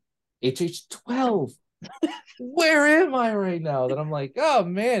the HH-12. Where am I right now? That I'm like, oh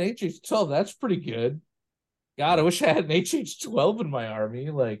man, HH-12, that's pretty good. God, I wish I had an HH-12 in my army.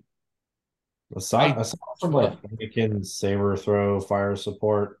 Like, aside from like Anakin, saber throw, fire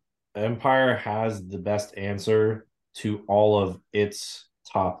support, Empire has the best answer to all of its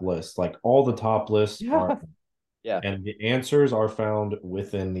top lists. Like all the top lists are, and the answers are found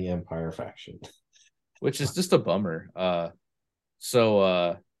within the Empire faction, which is just a bummer.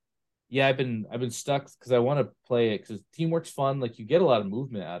 Yeah, I've been stuck because I want to play it because teamwork's fun. Like you get a lot of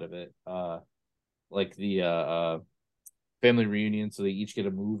movement out of it. Like the family reunion, so they each get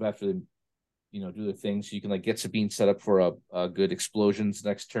a move after they, do their thing. So you can like get Sabine set up for a good explosions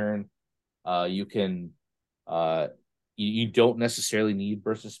next turn. You can you don't necessarily need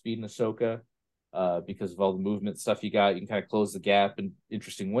burst of speed in Ahsoka because of all the movement stuff you got. You can kind of close the gap in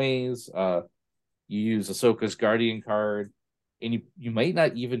interesting ways. You use Ahsoka's Guardian card and you might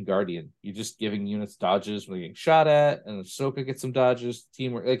not even Guardian. You're just giving units dodges when they're getting shot at, and Ahsoka gets some dodges,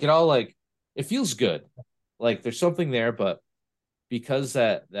 teamwork, like it all like it feels good. Like there's something there, but because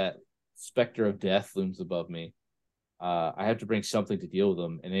that specter of death looms above me, I have to bring something to deal with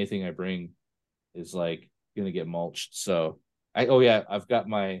them, and anything I bring is like gonna get mulched. So I've got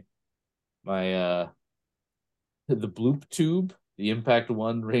my the bloop tube, the Impact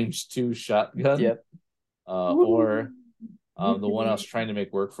 1 range 2 shotgun. Yep. Or the one I was trying to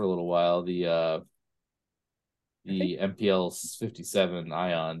make work for a little while, the MPL 57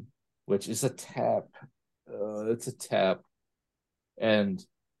 Ion, which is a tap. It's a tap, and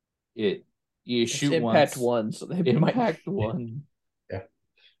you shoot Impact once. 1, so they Impact might... 1. Yeah.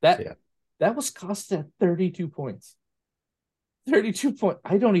 That was cost at 32 points. 32 point.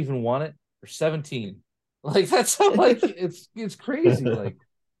 I don't even want it for 17. Like that's how like it's crazy. Like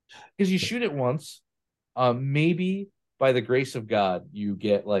because you shoot it once, maybe by the grace of God you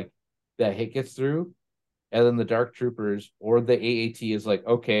get like that hit gets through, and then the Dark Troopers or the AAT is like,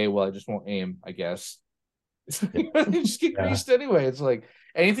 okay, well I just won't aim, I guess. You just get greased anyway. It's like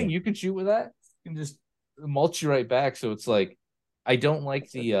anything you can shoot with that can just mulch you right back. So it's like I don't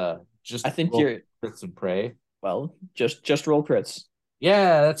like the just I think you're crits and pray. Well, just roll crits.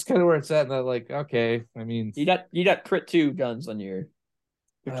 Yeah, that's kind of where it's at. And I'm like, okay, I mean, You got crit 2 guns on your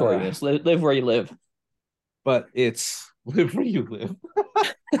Victoria units. Live where you live. But it's live where you live.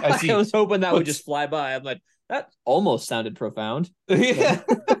 I was hoping that would just fly by. I'm like, that almost sounded profound. Yeah.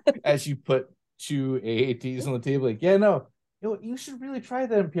 As you put 2 AATs on the table, like, yeah, no, you should really try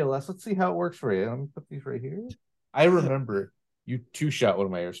the MPLS. Let's see how it works for you. Let me put these right here. I remember you 2-shot one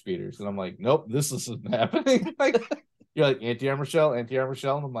of my airspeeders, and I'm like, nope, this isn't happening. Like, you're like anti-armor shell, and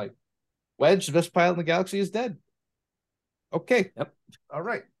I'm like, Wedge, the best pilot in the galaxy, is dead. Okay, yep, all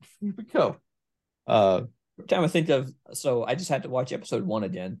right, here we go. Every time I think of, so I just had to watch episode 1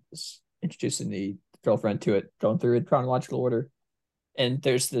 again, just introducing the girlfriend to it, going through it chronological order, and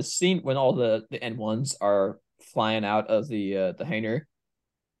there's this scene when all the N1s are flying out of the hangar.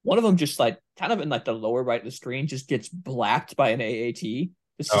 One of them just like kind of in like the lower right of the screen just gets blacked by an AAT.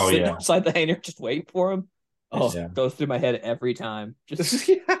 Just sitting outside the hangar, just waiting for him. Goes through my head every time. Just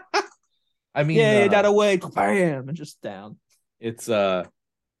I mean, that away, bam, and just down. It's I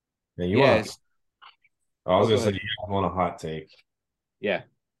was gonna say you want a hot take. Yeah,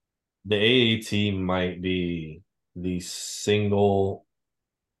 the AAT might be the single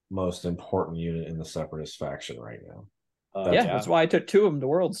most important unit in the Separatist faction right now. That's why I took 2 of them to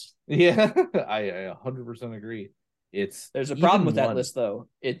Worlds. Yeah, I 100% agree. There's a problem with that list though.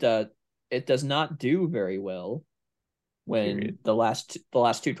 It does not do very well when the last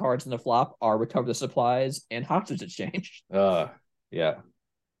 2 cards in the flop are Recover the Supplies and Hostage Exchange. Yeah,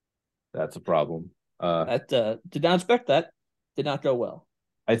 that's a problem. That did not expect that. Did not go well.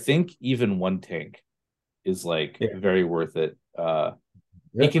 I think even 1 tank is like very worth it.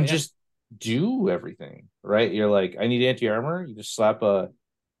 It can just do everything, right? You're like, I need anti-armor. You just slap a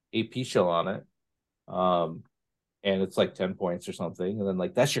AP shell on it, and it's like 10 points or something, and then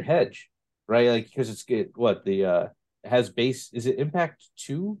like that's your hedge, right? Like because it's good. What the it has base? Is it Impact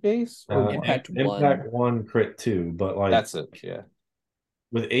 2 base or Impact 1? Impact 1 crit 2, but like that's it. Yeah,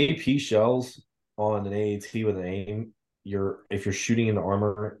 with AP shells on an AAT with an aim, if you're shooting into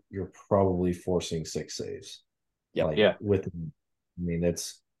armor, you're probably forcing 6 saves. Yeah, like, yeah. I mean,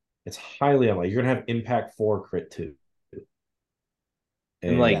 it's highly unlikely. You're gonna have Impact 4 crit 2,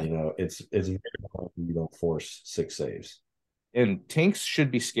 and like it's very likely you don't force 6 saves. And tanks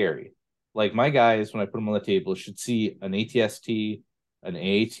should be scary. Like my guys, when I put them on the table, should see an ATST, an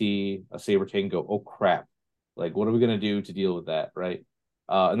AAT, a saber tank, go, oh crap! Like what are we gonna do to deal with that, right?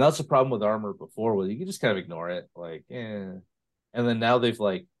 And that's the problem with armor before, where you can just kind of ignore it, like, and then now they've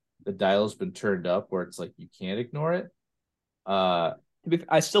like the dial's been turned up where it's like you can't ignore it.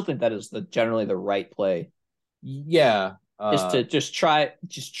 I still think that is generally the right play. Yeah, is to just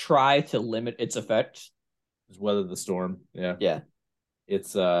try to limit its effect. Just weather the storm. Yeah.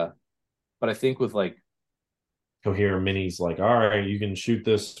 It's but I think with like Cohere minis, like, all right, you can shoot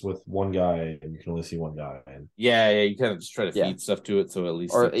this with 1 guy, and you can only see 1 guy. And you kind of just try to feed stuff to it, so at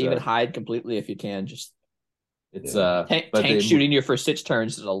least even hide completely if you can. Just it's tank shooting you for 6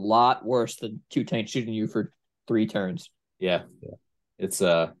 turns is a lot worse than 2 tanks shooting you for 3 turns. Yeah. It's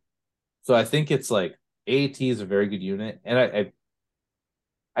so I think it's like AAT is a very good unit, and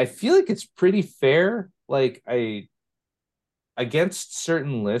I feel like it's pretty fair. Like against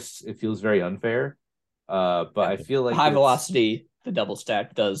certain lists, it feels very unfair. But I feel like high velocity, the double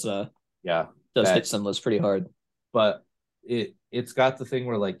stack does hit some lists pretty hard. But it's got the thing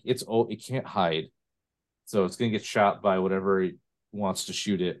where like it can't hide. So it's going to get shot by whatever wants to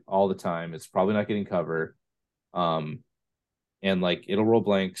shoot it all the time. It's probably not getting cover. And like it'll roll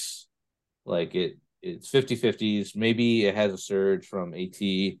blanks. Like it's 50-50s. Maybe it has a surge from AT,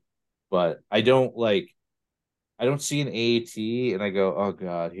 but I don't see an AAT and I go, oh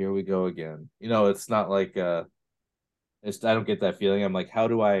God, here we go again. It's not like I don't get that feeling. I'm like, how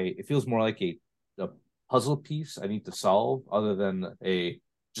do it feels more like a puzzle piece I need to solve other than a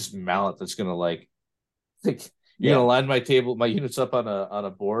just mallet that's gonna like you're gonna line my units up on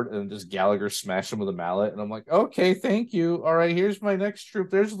a board and just Gallagher smash them with a mallet, and I'm like, okay, thank you. All right, here's my next troop.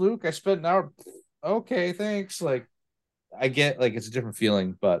 There's Luke. I spent an hour. Okay, thanks. Like, I get like it's a different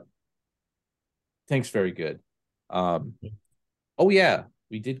feeling, but Tank's very good. Oh yeah,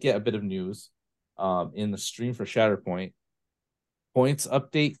 we did get a bit of news in the stream for Shatterpoint. Points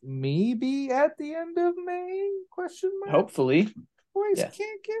update maybe at the end of May? Question mark. Hopefully. Points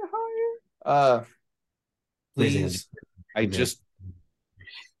can't get higher. Please. Can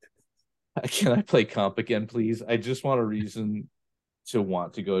I play comp again, please? I just want a reason to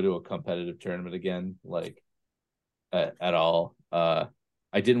want to go to a competitive tournament again, like at all. I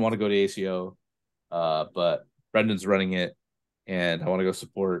didn't want to go to ACO, but Brendan's running it, and I want to go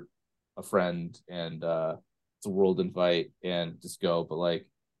support a friend, and it's a world invite, and just go. But like,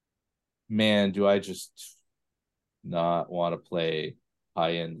 man, do I just not want to play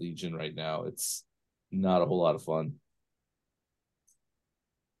high-end Legion right now? It's not a whole lot of fun.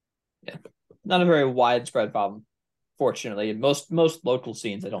 Yeah, not a very widespread problem, fortunately. Most local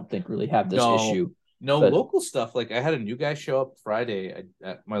scenes, I don't think, really have this issue. No, local stuff. Like, I had a new guy show up Friday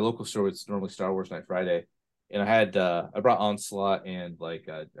at my local store. It's normally Star Wars Night Friday, and I brought Onslaught and like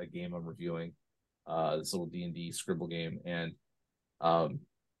a game I'm reviewing, this little D&D scribble game, and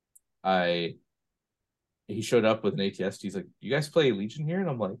he showed up with an ATST. He's like, "You guys play Legion here?" And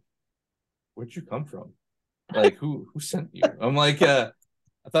I'm like, "Where'd you come from? Like, who sent you?" I'm like, I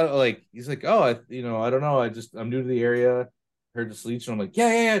thought like he's like, "Oh, I don't know. I'm new to the area. Heard this Legion." I'm like,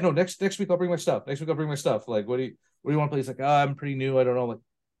 yeah. No, next week I'll bring my stuff. Like, what do you want to play? He's like, "Oh, I'm pretty new. I don't know." I'm like,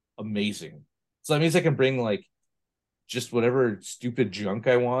 amazing. So that means I can bring like just whatever stupid junk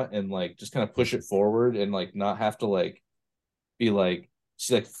I want and like just kind of push it forward and like not have to like be like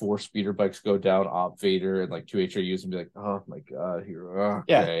see like 4 speeder bikes go down Op Vader and like 2 HRUs and be like, oh my God, here.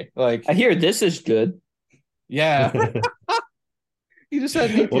 Okay. Yeah. Like, I hear this is good. Yeah. He just had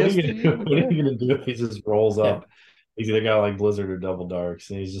PTSD. What are you gonna do if he just rolls up? He's either got like Blizzard or Double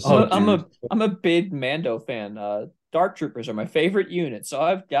Darks, and he's just. I'm a big Mando fan. Dark Troopers are my favorite unit, so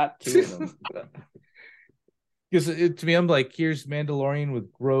I've got 2 of them. Because to me, I'm like, here's Mandalorian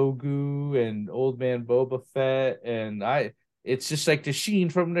with Grogu and Old Man Boba Fett, and it's just like the Sheen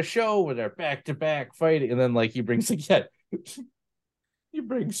from the show where they're back to back fighting, and then like he brings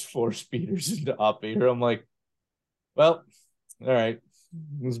 4 speeders into Op Vader. I'm like, well, all right,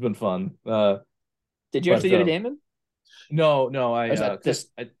 this has been fun. Did you actually get a game in? No, this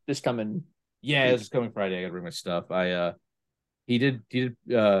coming. Yeah, this is coming Friday. I gotta bring my stuff. He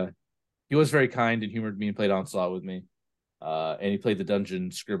was very kind and humored me and played Onslaught with me. And he played the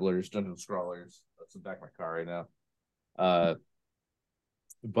Dungeon Scrawlers. That's in the back of my car right now.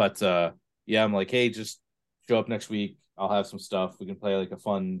 But yeah, I'm like, hey, just show up next week. I'll have some stuff. We can play like a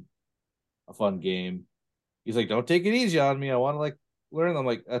fun game. He's like, don't take it easy on me. I want to like learn. I'm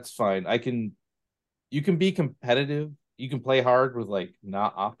like, that's fine. You can be competitive. You can play hard with like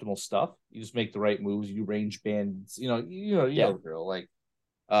not optimal stuff. You just make the right moves. You range bands. You know the drill. Like,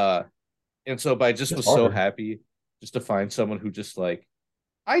 and so, but I just was so happy just to find someone who just like,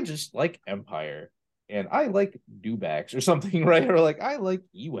 I just like Empire and I like dewbacks or something, right? Or like, I like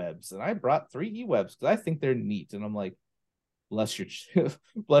E-webs and I brought 3 E-webs because I think they're neat. And I'm like, bless your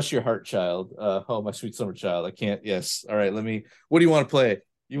heart, child. Oh, my sweet summer child. I can't. Yes. All right. What do you want to play?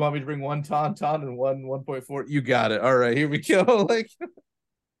 You want me to bring 1 Tauntaun and 1.4? You got it. All right, here we go. Like,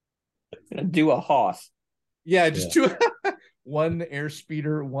 gonna do a Hoth. Yeah, just 2 1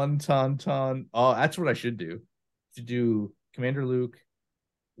 airspeeder, 1 Tauntaun. Oh, that's what I should do. To do Commander Luke,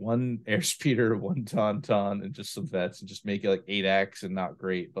 1 airspeeder, 1 Tauntaun, and just some vets, and just make it like 8 acts and not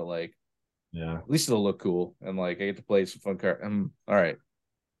great, but like, yeah, at least it'll look cool. And like, I get to play some fun cards. All right.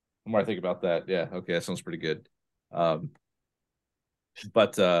 The more I think about that, yeah, okay, that sounds pretty good.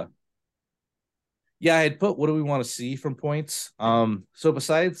 But yeah, I had put what do we want to see from points. So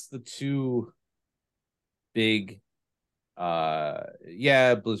besides the 2 big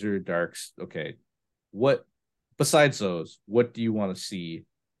Blizzard Darks, okay. What besides those, what do you want to see?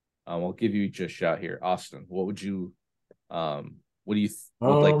 I'll give you each a shot here. Austin, what would you would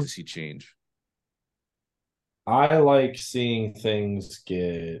like to see change? I like seeing things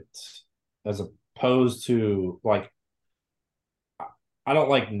get as a opposed to like I don't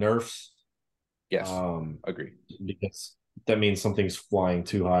like nerfs. Yes, agree. Because that means something's flying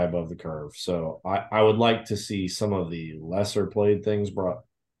too high above the curve. So I would like to see some of the lesser played things brought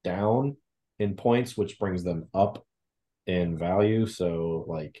down in points, which brings them up in value. So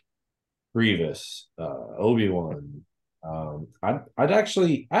like Grievous, Obi-Wan. I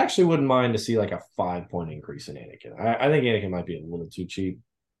actually wouldn't mind to see like a 5-point increase in Anakin. I think Anakin might be a little too cheap.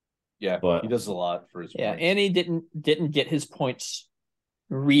 Yeah, but he does a lot for his Yeah, points. and he didn't get his points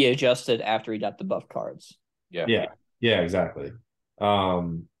readjusted after he got the buff cards. Yeah, exactly.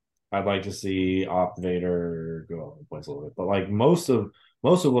 I'd like to see Op Vader go up in points a little bit, but like most of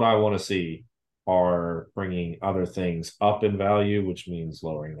what I want to see are bringing other things up in value, which means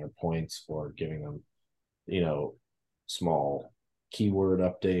lowering their points or giving them, small keyword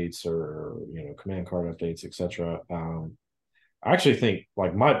updates or command card updates, etc. I actually think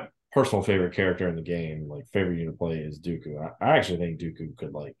like my personal favorite character in the game, like favorite unit play is Dooku. I actually think Dooku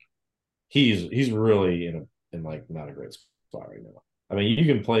could like he's really in like not a great spot right now. I mean, you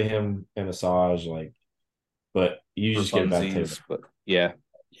can play him in Asajj, like, but you For just get a bad table. funsies, but yeah,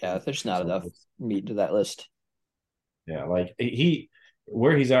 there's not enough meat to that list. Yeah, like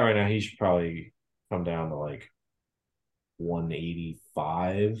where he's at right now, he should probably come down to like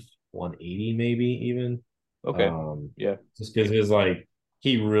 185, 180 maybe even. okay, yeah, just because his like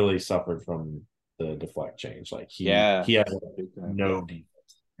he really suffered from the deflect change. Like he had no defense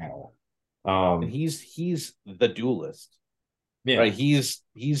at all. And he's the duelist. Yeah. Right. He's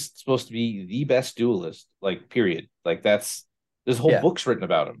supposed to be the best duelist, like, period. Like, there's whole books written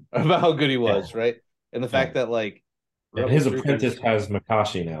about him, about how good he was, right? And the fact that like and his apprentice has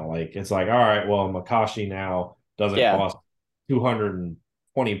Makashi now. Like, it's like, all right, well, Makashi now doesn't cost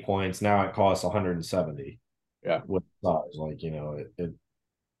 220 points. Now it costs 170. Yeah. With size. Like,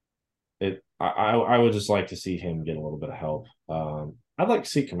 I would just like to see him get a little bit of help. I'd like to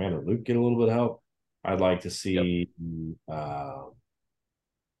see Commander Luke get a little bit of help. I'd like to see who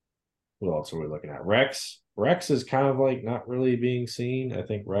else are we looking at? Rex. Rex is kind of like not really being seen. I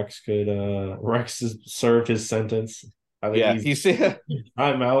think Rex has served his sentence. I think he's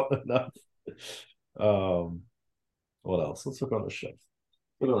time out enough. What else? Let's look on the shelf.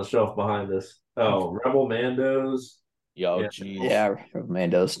 Look on the shelf behind this. Oh, Rebel Mandos. Yo, geez. Yeah,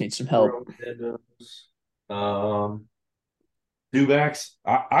 Mandos need some help. Dewbacks.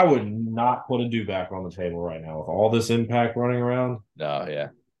 I would not put a Dewback on the table right now with all this impact running around. No, yeah.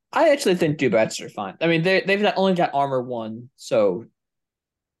 I actually think Dewbacks are fine. I mean, they've only got armor 1, so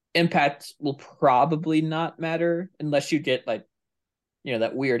impact will probably not matter unless you get like,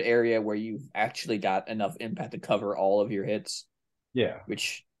 that weird area where you've actually got enough impact to cover all of your hits. Yeah,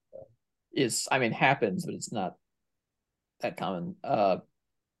 which is, I mean, happens, but it's not that common. I'm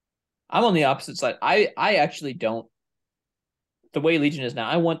on the opposite side. I actually don't. The way Legion is now,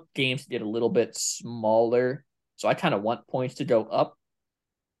 I want games to get a little bit smaller, so I kind of want points to go up.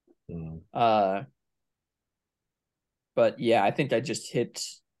 But yeah, I think I just hit.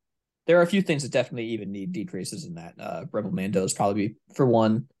 There are a few things that definitely even need decreases in that. Rebel Mandos probably for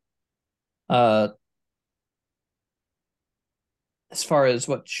one. As far as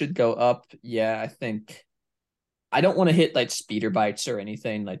what should go up, yeah, I think I don't want to hit like speeder bites or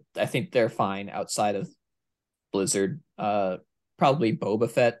anything. Like, I think they're fine outside of Blizzard. Probably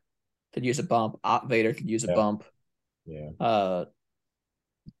Boba Fett could use a bump. Op Vader could use a bump. Yeah.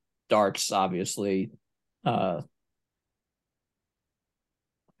 Darks, obviously. I'm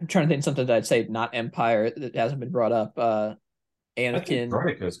trying to think of something that I'd say not Empire that hasn't been brought up. Anakin.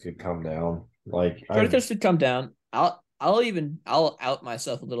 Dronicus could come down. Like Dronicus could come down. I'll out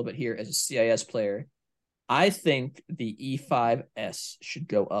myself a little bit here as a CIS player. I think the E5S should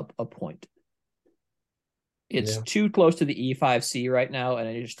go up a point. It's too close to the E5C right now, and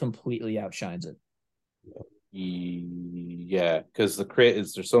it just completely outshines it. Yeah, because the crit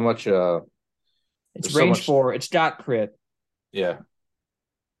is there's so much. It's range 4. It's got crit. Yeah.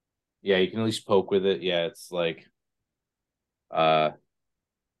 Yeah, you can at least poke with it. Yeah, it's like, I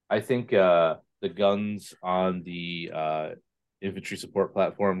think the guns on the infantry support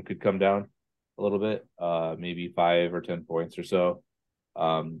platform could come down a little bit, maybe 5 or 10 points or so.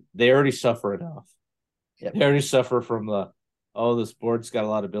 They already suffer enough. Yep. They already suffer from this board's got a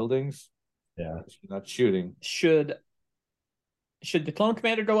lot of buildings. Yeah, not shooting. Should the clone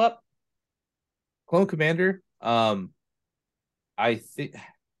commander go up? Clone commander, I think.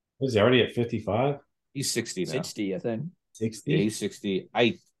 Is he already at 55? He's 60 now. 60, I think. 60? Yeah, he's 60.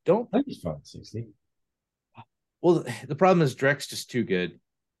 I think he's fine 60. Well, the problem is Drek's just too good.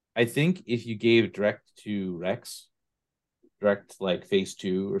 I think if you gave Drek to Rex, direct like phase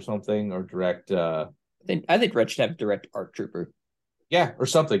 2 or something, or direct I think Red should have direct Arc Trooper. yeah, or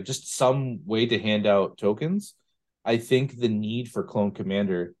something, just some way to hand out tokens. I think the need for Clone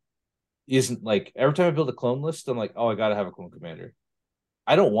Commander isn't like every time I build a clone list, I'm like, oh, I gotta have a Clone Commander.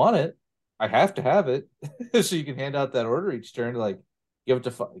 I don't want it. I have to have it so you can hand out that order each turn to like give it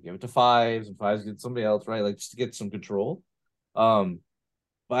to fives, and fives get somebody else, right? Like just to get some control. But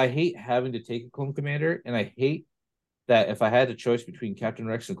I hate having to take a Clone Commander, and I hate that if I had a choice between Captain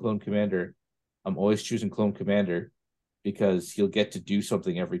Rex and Clone Commander, I'm always choosing Clone Commander because he'll get to do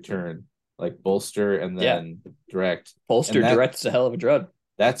something every turn, like bolster and then direct. Bolster direct is a hell of a drug.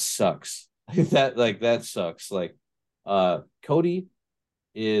 That sucks. that sucks. Like Cody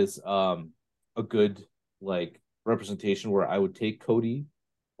is a good like representation where I would take Cody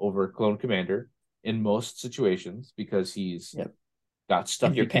over Clone Commander in most situations because he's got stuff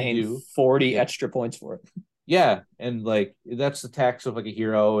and you're paying 40 extra points for it. Yeah, and like that's the tax of like a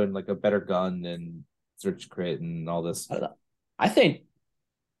hero and like a better gun and search crit and all this. I think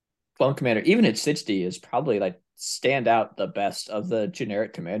Clone Commander, even at 60, is probably like stand out the best of the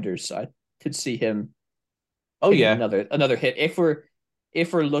generic commanders. So I could see him. Oh yeah, another hit if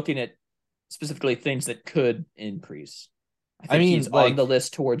we're looking at specifically things that could increase. I mean, he's like, on the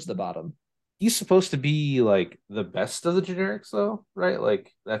list towards the bottom. He's supposed to be like the best of the generics, though, right?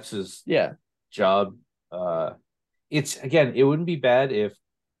 Like that's his job. It's again, it wouldn't be bad if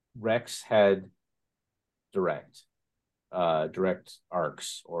Rex had direct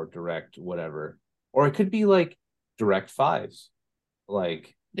arcs or direct whatever, or it could be like direct fives.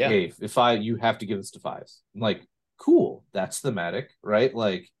 Like, hey, if you have to give this to fives, I'm like, cool, that's thematic, right?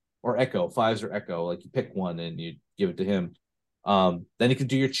 Like, or echo fives or echo, like you pick one and you give it to him. Then you can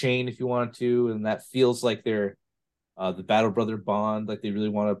do your chain if you wanted to, and that feels like they're the Battle Brother bond, like they really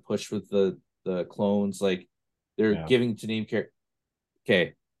want to push with the clones, like they're giving to name character.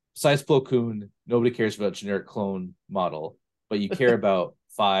 Okay, besides Plo Koon, nobody cares about generic clone model, but you care about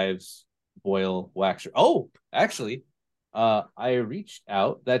fives, Boyle, Waxer. Oh, actually, I reached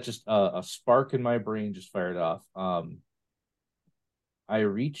out. That just a spark in my brain just fired off. I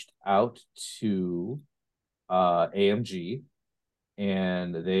reached out to AMG,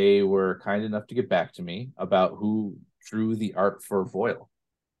 and they were kind enough to get back to me about who drew the art for Boyle.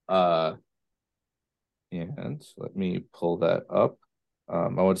 And let me pull that up. I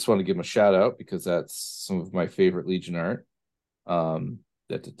just want to give him a shout out because that's some of my favorite Legion art. Dan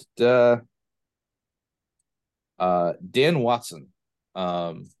Watson.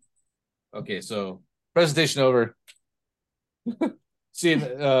 Okay, so presentation over. See,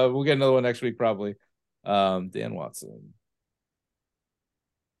 we'll get another one next week probably. Dan Watson.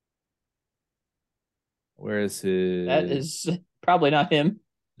 Where is his? That is probably not him.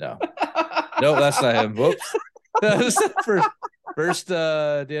 No, that's not him. Whoops. First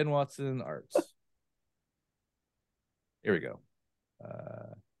Dan Watson arts. Here we go.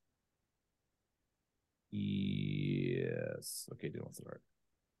 Yes. Okay, Dan Watson art.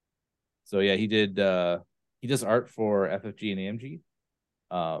 So yeah, he does art for FFG and AMG.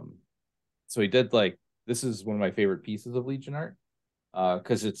 So he did like, this is one of my favorite pieces of Legion art.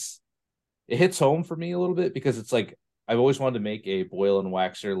 Because it hits home for me a little bit because it's like I've always wanted to make a Boyle and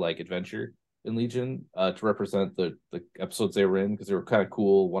Waxer like adventure in Legion to represent the episodes they were in, because they were kind of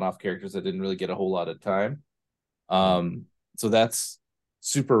cool one-off characters that didn't really get a whole lot of time. So that's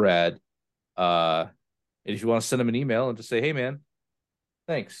super rad. And if you want to send him an email and just say, hey man,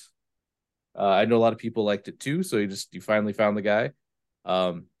 thanks. I know a lot of people liked it too, so you finally found the guy.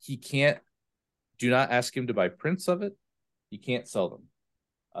 Do not ask him to buy prints of it. He can't sell them.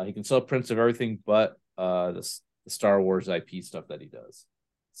 He can sell prints of everything but the Star Wars IP stuff that he does.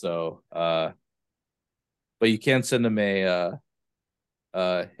 So, but you can send him a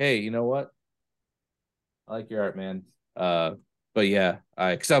hey, you know what? I like your art, man. But yeah,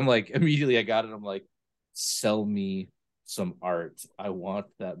 because I'm like, immediately I got it. I'm like, sell me some art. I want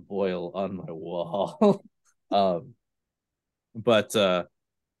that Boyle on my wall. But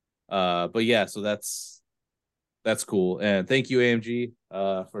yeah, so that's cool. And thank you, AMG,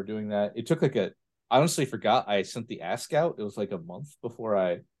 for doing that. It took I honestly forgot I sent the ask out. It was like a month before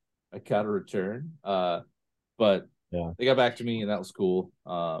I got a return. But yeah, they got back to me and that was cool.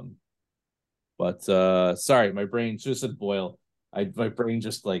 But sorry, my brain just said Boyle. My brain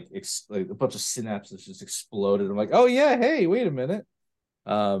just like a bunch of synapses just exploded. I'm like, oh yeah, hey, wait a minute.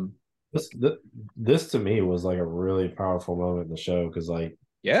 This to me was like a really powerful moment in the show because like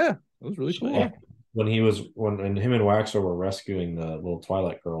it was really cool. When him and Waxer were rescuing the little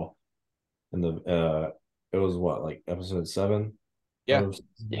Twilight girl, and it was what, like episode 7?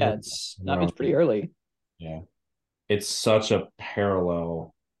 It's pretty early. Yeah, it's such a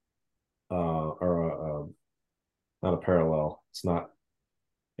parallel, not a parallel. It's not.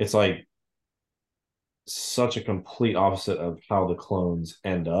 It's like such a complete opposite of how the clones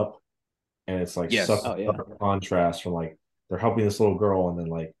end up, and it's like Yes. such Oh, yeah. a contrast from like they're helping this little girl, and then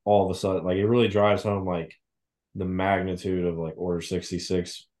like all of a sudden, like it really drives home like the magnitude of like Order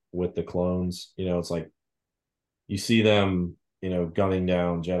 66 with the clones. It's like you see them, gunning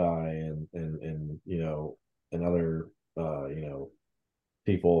down Jedi and and other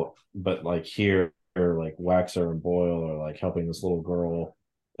people, but like here like Waxer and Boyle are like helping this little girl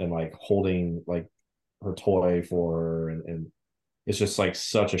and like holding like her toy for her, and it's just like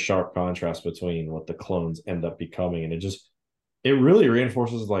such a sharp contrast between what the clones end up becoming, and it really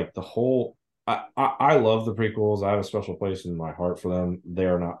reinforces like the whole. I love the prequels. I have a special place in my heart for them. They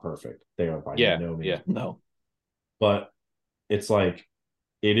are not perfect. They are by no means. Yeah. No. But it's like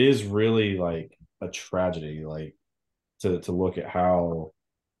it is really like a tragedy, like to look at how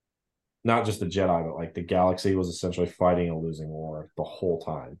not just the Jedi, but like the galaxy was essentially fighting a losing war the whole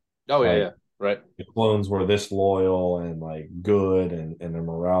time. Oh yeah, Like, yeah. Right. the clones were this loyal and like good, and their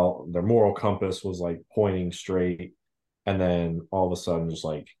moral compass was like pointing straight, and then all of a sudden just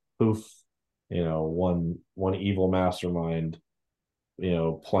like poof, one evil mastermind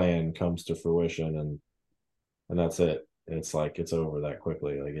plan comes to fruition, and that's it. It's like it's over that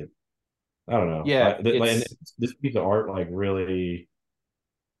quickly. Like I don't know. Yeah, And this piece of art like really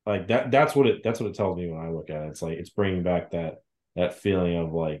like that's what it tells me when I look at it. It's like it's bringing back that feeling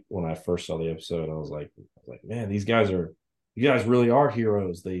of like when I first saw the episode. I was like, man, these guys really are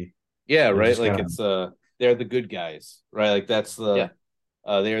heroes. They right. Like kinda, it's they're the good guys, right? Like that's the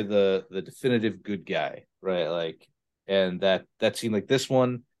they're the definitive good guy, right? Like, and that scene, like this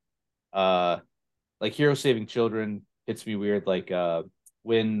one, like hero saving children hits me weird. Like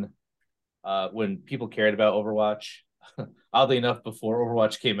when people cared about Overwatch, oddly enough, before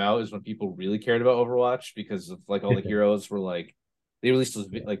Overwatch came out is when people really cared about Overwatch, because of like all the heroes were like they released those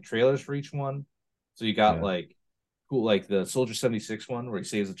like trailers for each one. So you got like cool, like the Soldier 76 one where he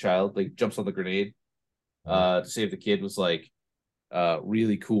saves a child, like jumps on the grenade to save the kid, was like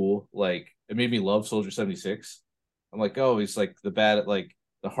really cool. Like it made me love Soldier 76. I'm like, oh, he's like like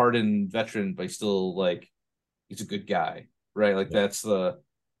the hardened veteran, but he's still like he's a good guy, right? Like that's the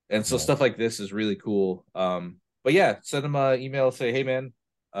and so stuff like this is really cool. But yeah, send him an email, say, hey man,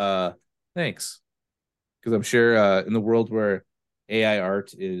 thanks. Because I'm sure in the world where AI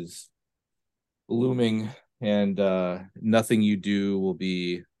art is looming and nothing you do will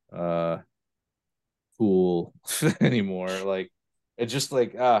be cool anymore. Like it's just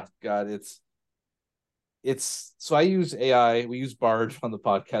like God, it's so I use AI. We use Bard on the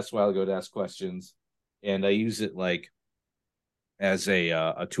podcast a while ago to ask questions, and I use it like as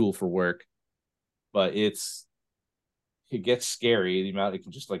a tool for work. But it gets scary the amount it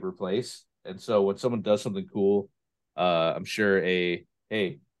can just like replace. And so when someone does something cool, I'm sure a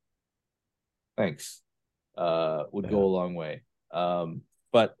hey, thanks would go a long way.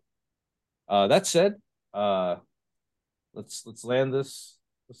 But that said, let's land this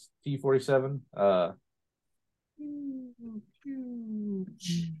T-47.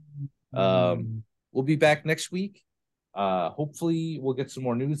 We'll be back next week. Hopefully we'll get some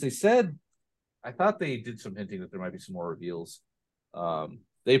more news. They said, I thought they did some hinting that there might be some more reveals.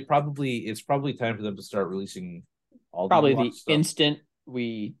 It's probably time for them to start releasing all the instant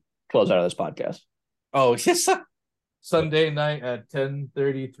we close out of this podcast. Oh, yes. Sunday night at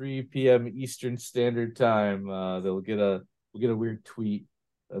 10:33 p.m. Eastern Standard Time. We'll get a weird tweet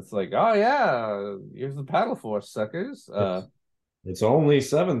that's like, oh yeah, here's the Paddle Force suckers. It's only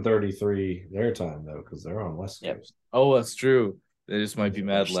 7:33 their time though, because they're on West Coast. Oh, that's true. They just might be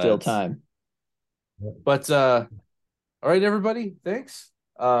mad lads. Still time. But all right, everybody, thanks.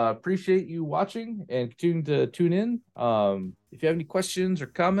 Appreciate you watching and continuing to tune in. If you have any questions or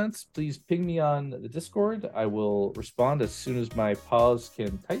comments, please ping me on the Discord. I will respond as soon as my paws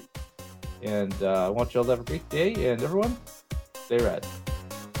can type. And I want y'all to have a great day. And everyone, stay rad.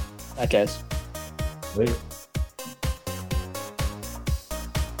 Bye, guys. Later.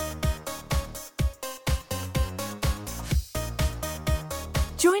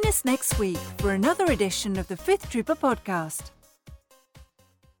 Join us next week for another edition of the Fifth Trooper Podcast.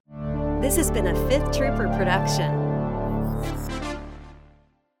 This has been a Fifth Trooper production.